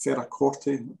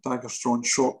ferracorte, daggers drawn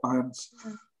short irons,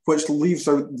 which leaves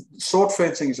out sword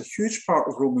fencing is a huge part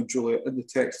of Romeo and Juliet in the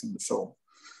text in the film.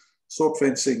 Sword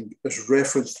fencing is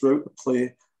referenced throughout the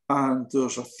play, and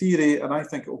there's a theory, and I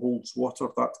think it holds water,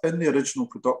 that in the original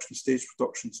production, stage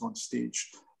productions on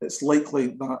stage, it's likely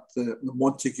that the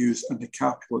Montagues and the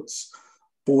Capulets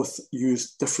both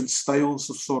used different styles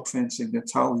of sword fencing, the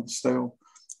Italian style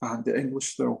and the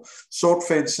English style. Sword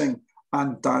fencing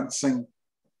and dancing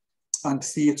and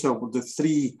theatre were the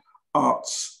three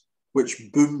arts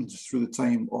which boomed through the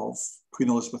time of Queen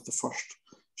Elizabeth I.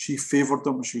 She favoured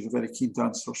them. She was a very keen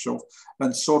dancer herself.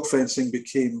 And sword fencing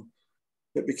became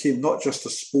not just a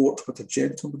sport, but a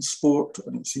gentleman's sport,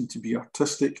 and it seemed to be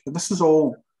artistic. And this is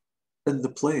all in the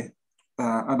play.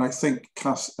 And I think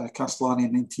Castellani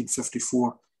in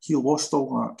 1954, he lost all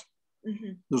that.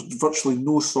 Mm-hmm. There's virtually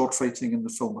no sword fighting in the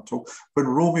film at all. When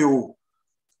Romeo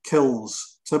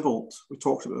kills Tybalt, we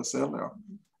talked about this earlier,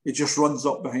 he just runs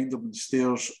up behind him and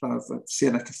stares at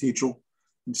Siena Cathedral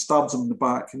and stabs him in the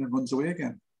back and then runs away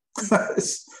again.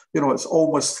 It's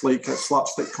almost like a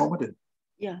slapstick comedy.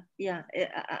 Yeah,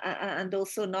 and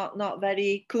also not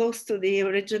very close to the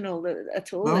original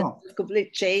at all. No. It's a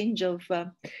complete change of,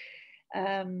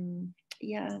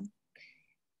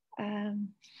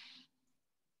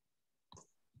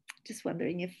 just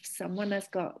wondering if someone has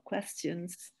got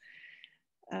questions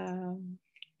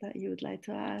that you would like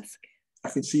to ask. I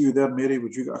can see you there, Mary.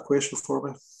 Would you got a question for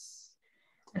me?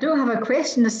 I don't have a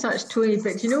question as such, Tony,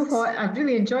 but you know what? I've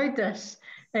really enjoyed this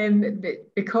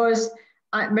because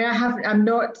I'm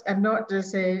not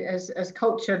as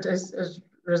cultured as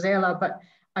Rosella, but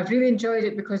I've really enjoyed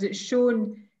it because it's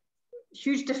shown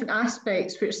huge different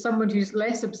aspects which someone who's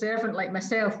less observant like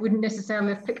myself wouldn't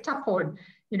necessarily have picked up on,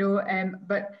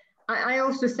 but I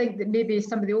also think that maybe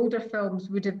some of the older films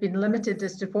would have been limited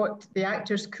as to what the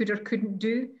actors could or couldn't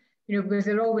do, because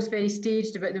they're always very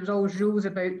staged about, there was always rules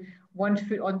about 1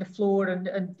 foot on the floor and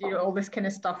all this kind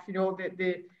of stuff, their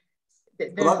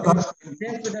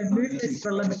movements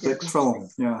were limited. Film,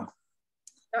 yeah.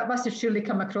 That must have surely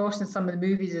come across in some of the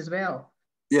movies as well.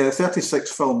 Yeah, the 36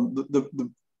 film,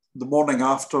 the morning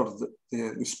after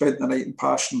we spent the night in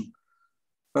Passion,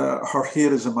 her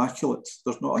hair is immaculate.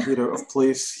 There's not a hair out of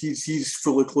place. He's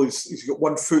fully clothed. He's got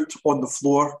 1 foot on the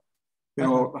floor.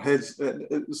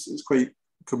 It's quite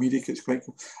comedic. It's quite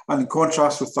cool. And in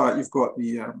contrast with that, you've got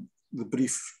the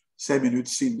brief semi-nude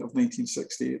scene of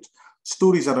 1968.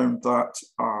 Stories around that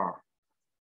are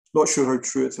not sure how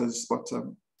true it is, but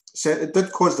it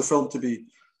did cause the film to be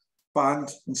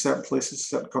banned in certain places,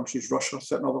 certain countries, Russia,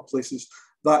 certain other places.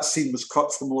 That scene was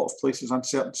cut from a lot of places and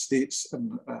certain states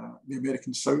in the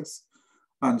American South.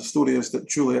 And the story is that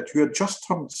Juliet, who had just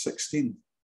turned 16,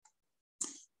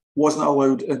 wasn't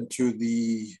allowed into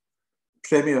the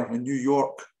premiere in New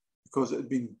York because it had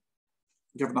been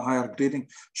given a higher grading.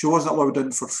 She wasn't allowed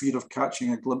in for fear of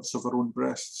catching a glimpse of her own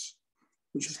breasts,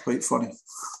 which is quite funny.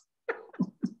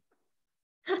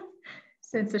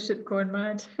 Censorship gone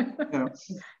mad. Yeah.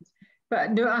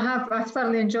 But no, I've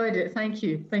thoroughly enjoyed it. Thank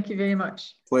you. Thank you very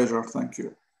much. Pleasure. Thank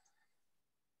you.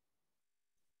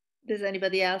 Does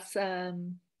anybody else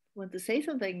want to say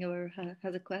something or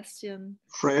has a question?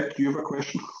 Fred, do you have a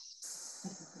question?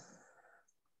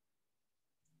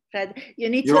 Fred, you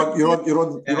need you're on mute.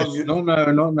 Not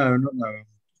now.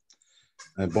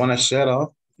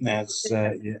 Buonasera. Yes,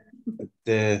 I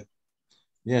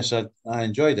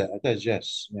enjoyed it. I did,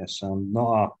 yes. I'm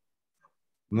not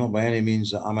by any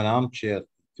means, I'm an armchair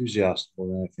enthusiast or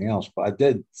anything else, but I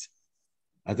did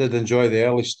enjoy the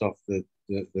early stuff, the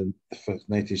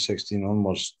 1916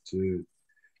 onwards to,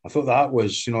 I thought that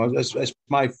was, it's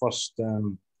my first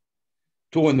toe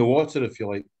in the water, if you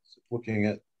like, looking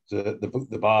at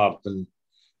the Bard and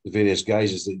the various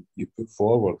guises that you put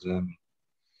forward.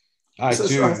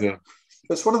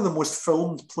 It's one of the most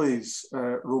filmed plays,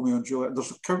 Romeo and Juliet.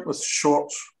 There's countless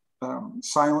short,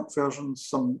 silent versions,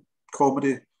 some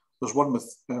comedy. There's one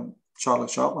with Charlie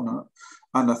Chaplin in it.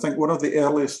 And I think one of the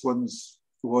earliest ones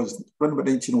was around about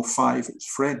 1905. It was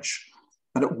French,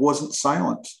 and it wasn't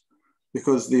silent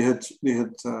because they had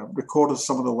recorded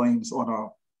some of the lines on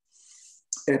a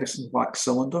Edison wax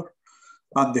cylinder,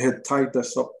 and they had tied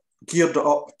this up, geared it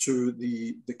up to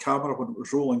the camera when it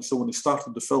was rolling. So when they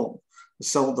started the film, the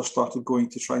cylinder started going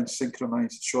to try and synchronize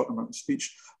the short amount of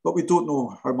speech. But we don't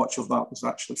know how much of that was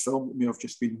actually filmed. It may have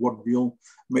just been one reel,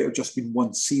 it might have just been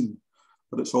one scene,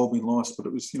 but it's all been lost. But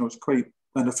it was, it's quite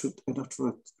innovative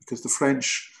because the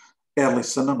French early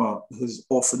cinema has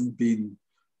often been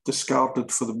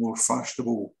discarded for the more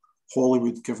fashionable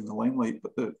Hollywood given the limelight.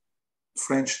 But the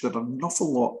French did an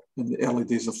awful lot in the early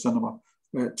days of cinema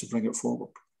to bring it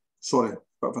forward. Sorry,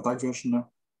 bit of a diversion there.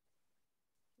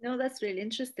 No, that's really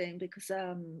interesting because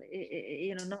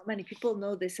you know, not many people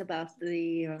know this about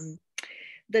the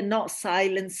not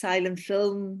silent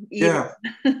film either.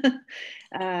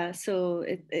 Yeah. So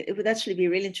it would actually be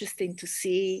really interesting to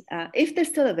see if they're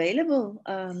still available.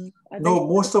 No,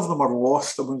 most of them are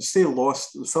lost. And when you say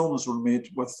lost, the films were made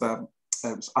with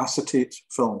it was acetate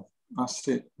film,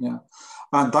 acetate, yeah,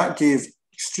 and that gave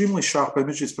extremely sharp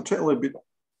images, particularly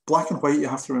black and white. You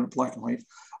have to remember black and white.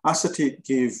 Acetate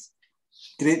gave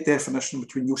great definition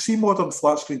between. You'll see modern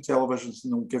flat screen televisions,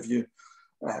 and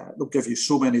they'll give you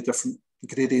so many different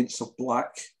gradients of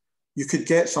black. You could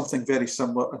get something very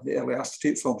similar in the early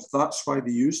acetate films. That's why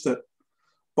they used it.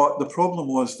 But the problem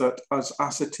was that as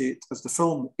the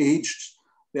film aged,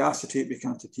 the acetate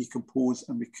began to decompose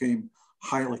and became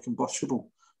highly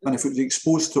combustible. And if it was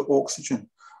exposed to oxygen,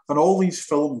 and all these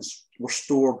films were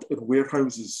stored in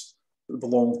warehouses that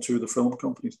belonged to the film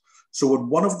companies. So when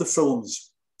one of the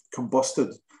films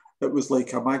combusted, it was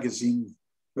like a magazine.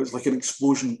 It was like an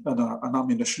explosion in an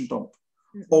ammunition dump.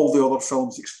 Mm-hmm. All the other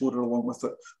films exploded along with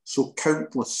it. So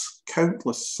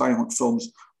countless silent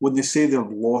films, when they say they're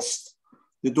lost,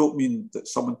 they don't mean that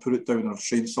someone put it down in a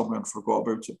train somewhere and forgot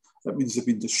about it. It means they've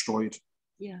been destroyed.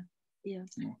 Yeah.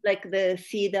 Like the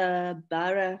Theda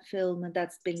Barra film, and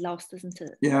that's been lost, isn't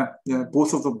it? Yeah,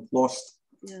 both of them lost.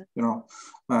 Yeah. You know,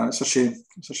 it's a shame.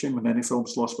 It's a shame when any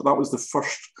film's lost. But that was the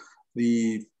first.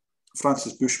 The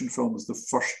Francis Bushman film was the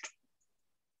first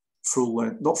full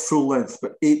length, not full length,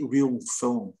 but 8-reel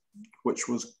film, which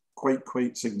was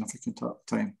quite significant at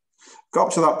the time. Got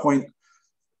up to that point, there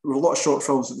were a lot of short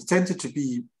films that tended to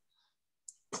be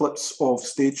clips of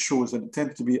stage shows, and it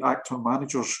tended to be actor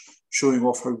managers showing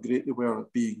off how great they were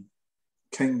at being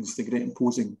kings, the great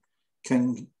imposing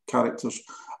king characters.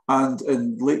 And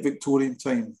in late Victorian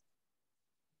time,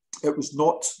 it was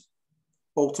not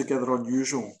altogether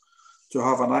unusual to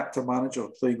have an actor manager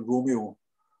playing Romeo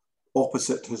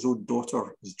opposite his own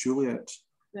daughter as Juliet.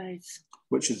 Right.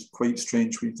 Which is quite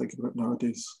strange when you think about it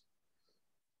nowadays.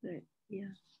 Right.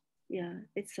 Yeah.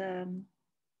 It's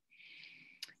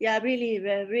I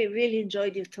really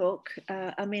enjoyed your talk.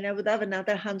 I mean, I would have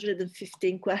another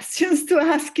 115 questions to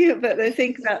ask you, but I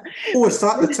think that... Oh, is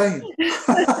that the time?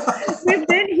 We've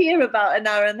been here about an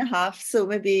hour and a half, so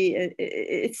maybe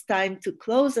it's time to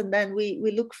close, and then we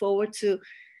look forward to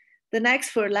the next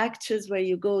 4 lectures where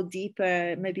you go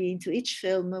deeper, maybe into each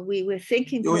film. We're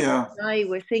thinking,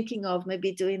 we're thinking of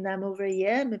maybe doing them over a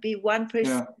year, maybe one per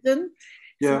season.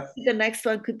 Yeah. So the next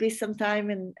one could be sometime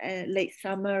in late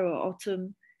summer or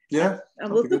autumn. Yeah.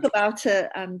 And we'll talk about it.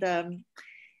 And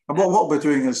what we're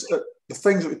doing is the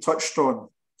things that we touched on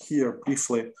here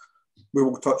briefly, we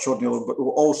will touch on the other, but there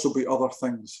will also be other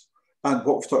things. And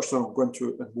what we've touched on, we'll go into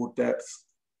it in more depth.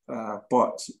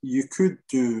 But you could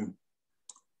do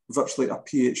virtually a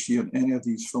PhD on any of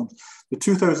these films. The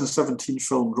 2017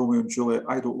 film, Romeo and Juliet,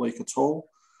 I don't like at all,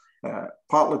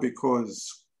 partly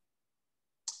because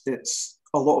it's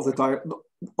a lot of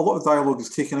the dialogue is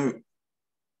taken out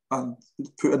and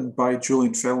put in by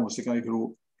Julian Fellowes, the guy who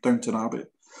wrote Downton Abbey.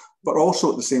 But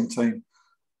also at the same time,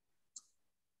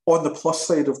 on the plus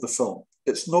side of the film,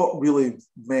 it's not really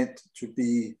meant to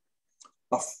be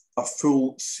a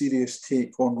full serious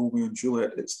take on Romeo and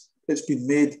Juliet. It's been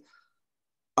made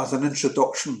as an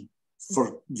introduction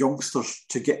for youngsters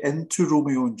to get into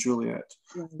Romeo and Juliet.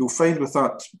 Mm-hmm. You'll find with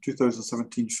that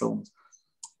 2017 film,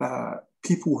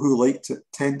 people who liked it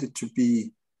tended to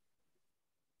be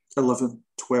 11,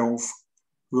 12,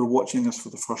 who were watching this for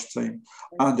the first time.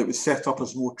 And it was set up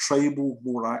as more tribal,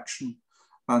 more action,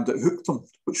 and it hooked them,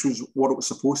 which was what it was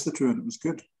supposed to do, and it was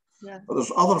good. Yeah. But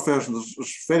there's other versions,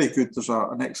 there's very good, there's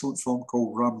an excellent film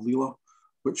called Ram Leela,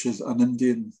 which is an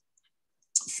Indian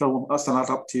film. That's an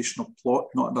adaptation of plot,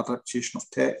 not an adaptation of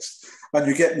text. And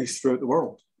you get these throughout the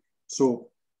world. So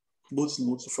loads and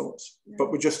loads of films,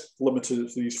 but we just limited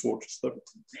it to these 4 to 7.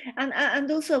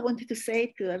 And also I wanted to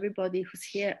say to everybody who's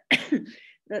here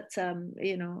that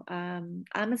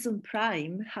Amazon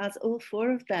Prime has all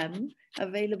 4 of them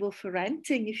available for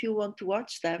renting if you want to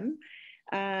watch them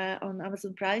on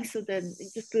Amazon Prime. So then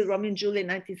just put Romeo and Juliet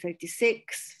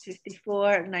 1936, 54,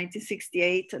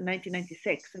 1968, and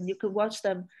 1996, and you can watch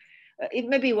them. It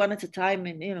may be one at a time,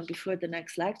 and before the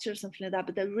next lecture or something like that.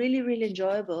 But they're really, really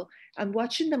enjoyable. And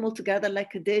watching them all together,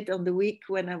 like I did on the week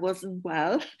when I wasn't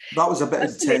well. That was a bit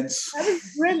intense. That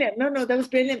was brilliant. No, that was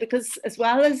brilliant because as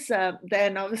well as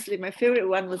then, obviously, my favorite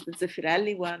one was the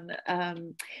Zeffirelli one,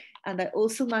 and I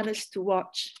also managed to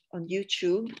watch on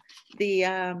YouTube the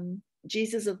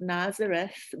Jesus of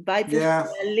Nazareth by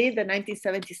Zeffirelli, the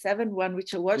 1977 one,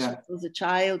 which I watched when I was a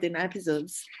child in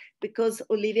episodes. because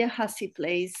Olivia Hussey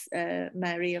plays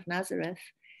Mary of Nazareth.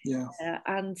 Yeah.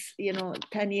 And, you know,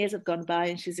 10 years have gone by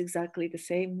and she's exactly the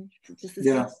same, just as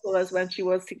Yeah. beautiful as when she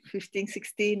was 15,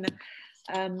 16.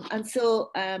 And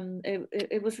so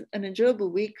it was an enjoyable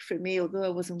week for me, although I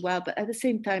wasn't well, but at the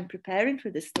same time preparing for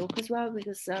this talk as well,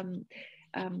 because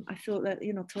I thought that,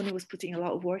 you know, Tony was putting a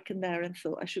lot of work in there and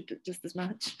thought I should put just as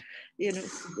much, you know.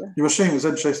 You were saying it was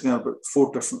interesting there about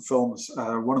 4 different films.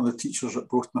 One of the teachers at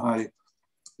Broughton High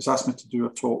has asked me to do a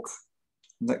talk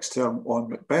next term on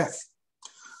Macbeth.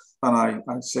 And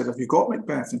I said, have you got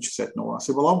Macbeth? And she said, no. I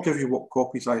said, well, I'll give you what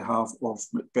copies I have of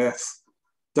Macbeth,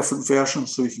 different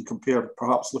versions, so you can compare,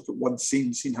 perhaps look at one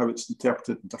scene, seeing how it's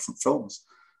interpreted in different films.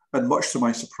 And much to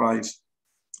my surprise,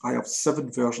 I have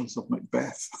 7 versions of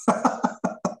Macbeth.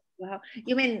 Wow.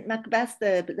 You mean Macbeth,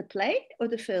 the play or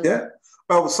the film? Yeah.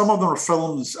 Well, some of them are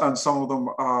films and some of them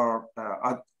are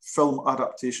film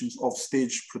adaptations of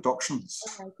stage productions.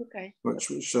 Oh, okay. Which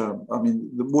I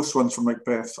mean, the most ones from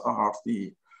Macbeth are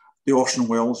the Orson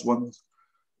Welles one,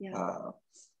 yeah.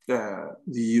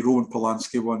 The Roman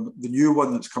Polanski one, the new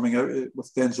one that's coming out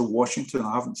with Denzel Washington.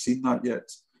 I haven't seen that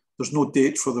yet. There's no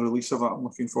date for the release of that. I'm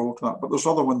looking forward to that. But there's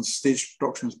other ones, stage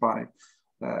productions by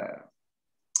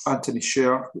Anthony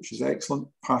Shearer, which is excellent,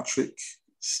 Patrick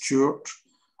Stewart,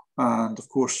 and of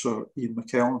course Ian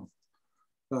McKellen,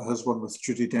 his one with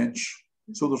Judi Dench.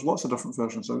 So there's lots of different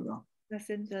versions out there.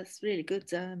 That's really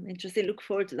good. Interesting. Look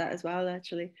forward to that as well,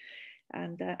 actually.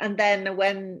 And then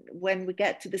when we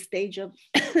get to the stage of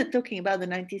talking about the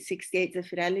 1968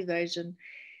 Zeffirelli version,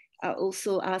 I'll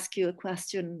also ask you a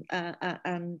question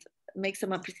and make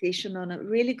some appreciation on a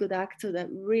really good actor that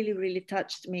really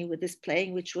touched me with this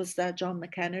playing, which was John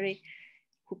McEnery,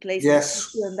 who plays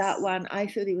in that one. I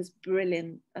thought he was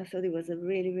brilliant. I thought he was a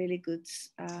really good.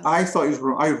 I thought he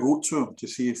was. I wrote to him to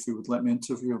see if he would let me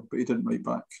interview him, but he didn't write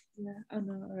back. Yeah, I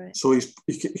know. All right. So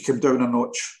he came down a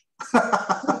notch.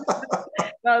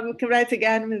 Well, we can write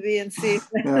again maybe and see.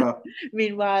 Yeah.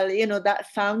 Meanwhile, you know,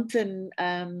 that fountain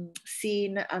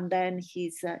scene and then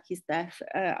his death,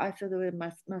 I thought they were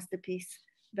a masterpiece.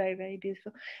 Very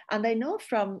beautiful. And I know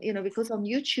from, you know, because on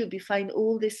YouTube you find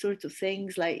all these sorts of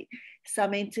things, like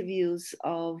some interviews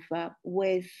of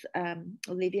with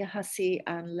Olivia Hussey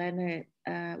and Leonard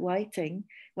Whiting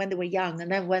when they were young,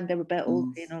 and then when they were a bit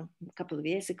old, you know, a couple of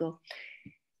years ago.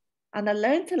 And I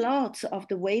learned a lot of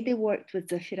the way they worked with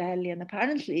Zeffirelli. And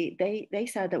apparently they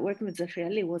said that working with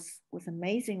Zeffirelli was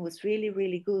amazing, was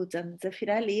really good. And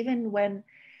Zeffirelli, even when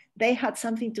they had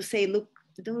something to say, look,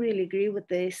 I don't really agree with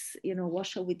this, you know, what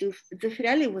shall we do?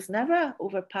 Zeffirelli was never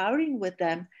overpowering with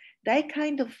them. They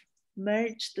kind of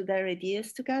merged their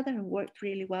ideas together and worked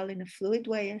really well in a fluid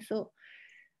way. I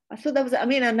thought that was, I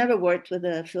mean, I never worked with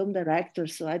a film director,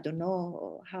 so I don't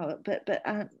know how, but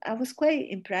I was quite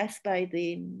impressed by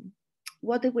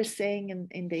what they were saying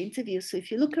in the interview. So if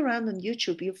you look around on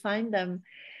YouTube, you find them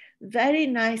very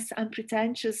nice,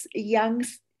 unpretentious, young,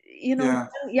 you know,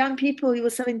 young people. He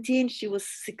was 17, she was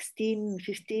 16,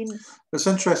 15. It's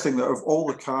interesting that of all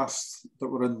the cast that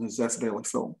were in the Zeffirelli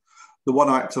film, the one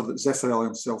actor that Zeffirelli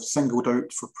himself singled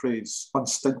out for praise,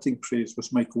 unstinting praise,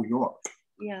 was Michael York.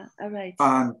 Yeah, all right.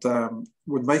 And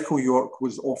when Michael York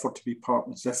was offered to be part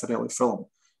of the Zeffirelli film,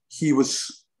 he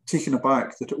was taken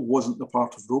aback that it wasn't the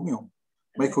part of Romeo.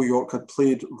 Michael York had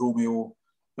played Romeo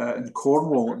in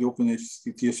Cornwall, at the Open Air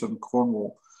Theatre in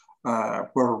Cornwall,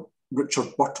 where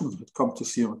Richard Burton had come to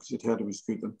see him because he'd heard he was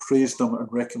good and praised him and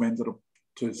recommended him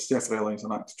to Zeffirelli as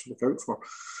an actor to look out for.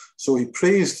 So he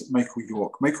praised Michael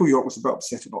York. Michael York was a bit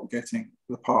upset about getting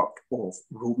the part of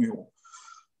Romeo.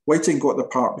 Whiting got the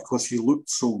part because he looked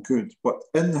so good, but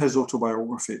in his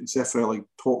autobiography, Zeffirelli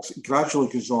talks, it gradually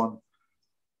goes on,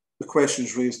 the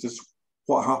questions raised is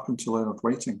what happened to Leonard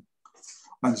Whiting?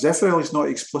 And Zeffirelli's not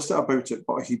explicit about it,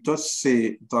 but he does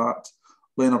say that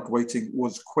Leonard Whiting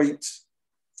was quite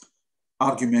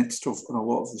argumentative on a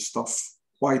lot of the stuff.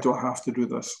 Why do I have to do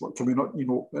this? What can we not, you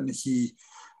know, and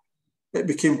it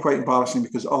became quite embarrassing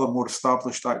because other more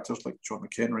established actors like John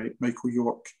McEnery, Michael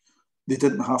York, they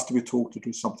didn't have to be told to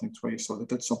do something twice, or they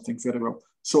did something very well.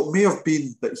 So it may have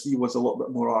been that he was a little bit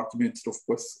more argumentative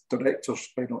with directors,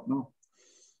 I don't know.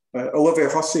 Olivia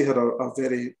Hussey had a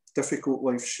very difficult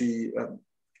life. She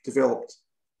developed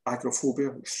agoraphobia,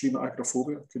 extreme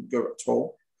agoraphobia, couldn't go out at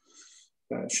all.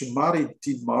 She married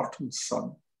Dean Martin's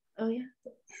son,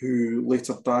 who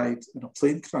later died in a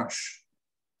plane crash.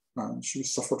 And she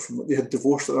suffered from it. They had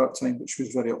divorced at that time, but she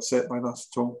was very upset by that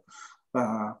at all.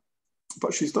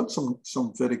 But she's done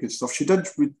some very good stuff. She did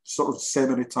sort of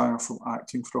semi-retire from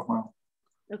acting for a while.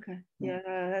 Okay,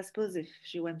 yeah, I suppose if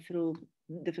she went through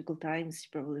difficult times, she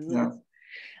probably would. Yeah.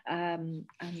 And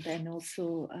then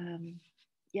also,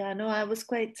 yeah, no, I was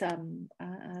quite, I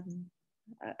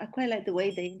quite like the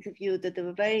way they interviewed, that they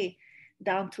were very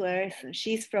down to earth.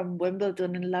 She's from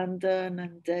Wimbledon in London,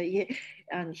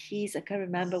 and he's, I can't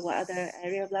remember what other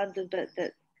area of London, but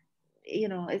that, you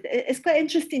know, it's quite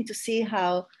interesting to see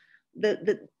how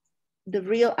the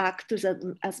real actors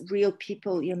as real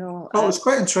people, you know. Well, it's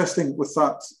quite interesting with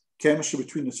that chemistry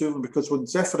between the two of them, because when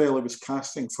Zeffirelli was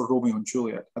casting for Romeo and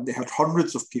Juliet, and they had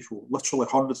hundreds of people, literally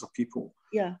hundreds of people,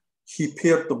 yeah, he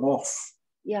paired them off.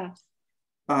 Yeah.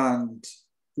 And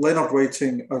Leonard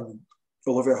Whiting and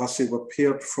Olivia Hussey were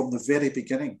paired from the very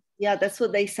beginning. Yeah, that's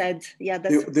what they said. Yeah,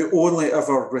 they only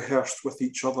ever rehearsed with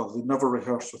each other. They never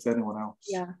rehearsed with anyone else.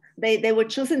 Yeah, they were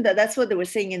chosen. That's what they were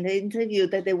saying in the interview,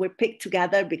 that they were picked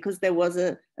together because there was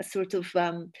a sort of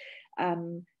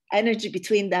energy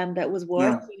between them that was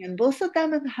working. Yeah. And both of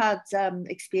them had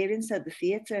experience at the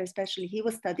theatre, especially he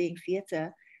was studying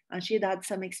theatre, and she had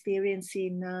some experience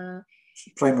in...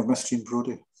 Prime of Miss Jean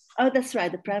Brodie. Oh, that's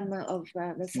right, the prime of...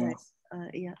 that's right.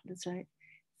 Yeah, that's right.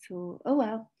 So, oh,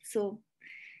 well, so...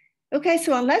 Okay,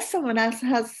 so unless someone else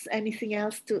has anything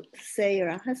else to say or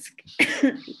ask,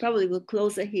 we probably will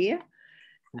close it here.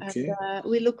 Okay. And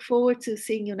we look forward to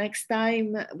seeing you next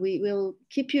time. We will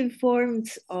keep you informed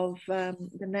of the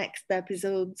next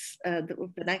episodes,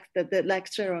 the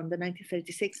lecture on the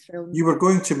 1936 film. You were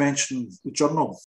going to mention the journal.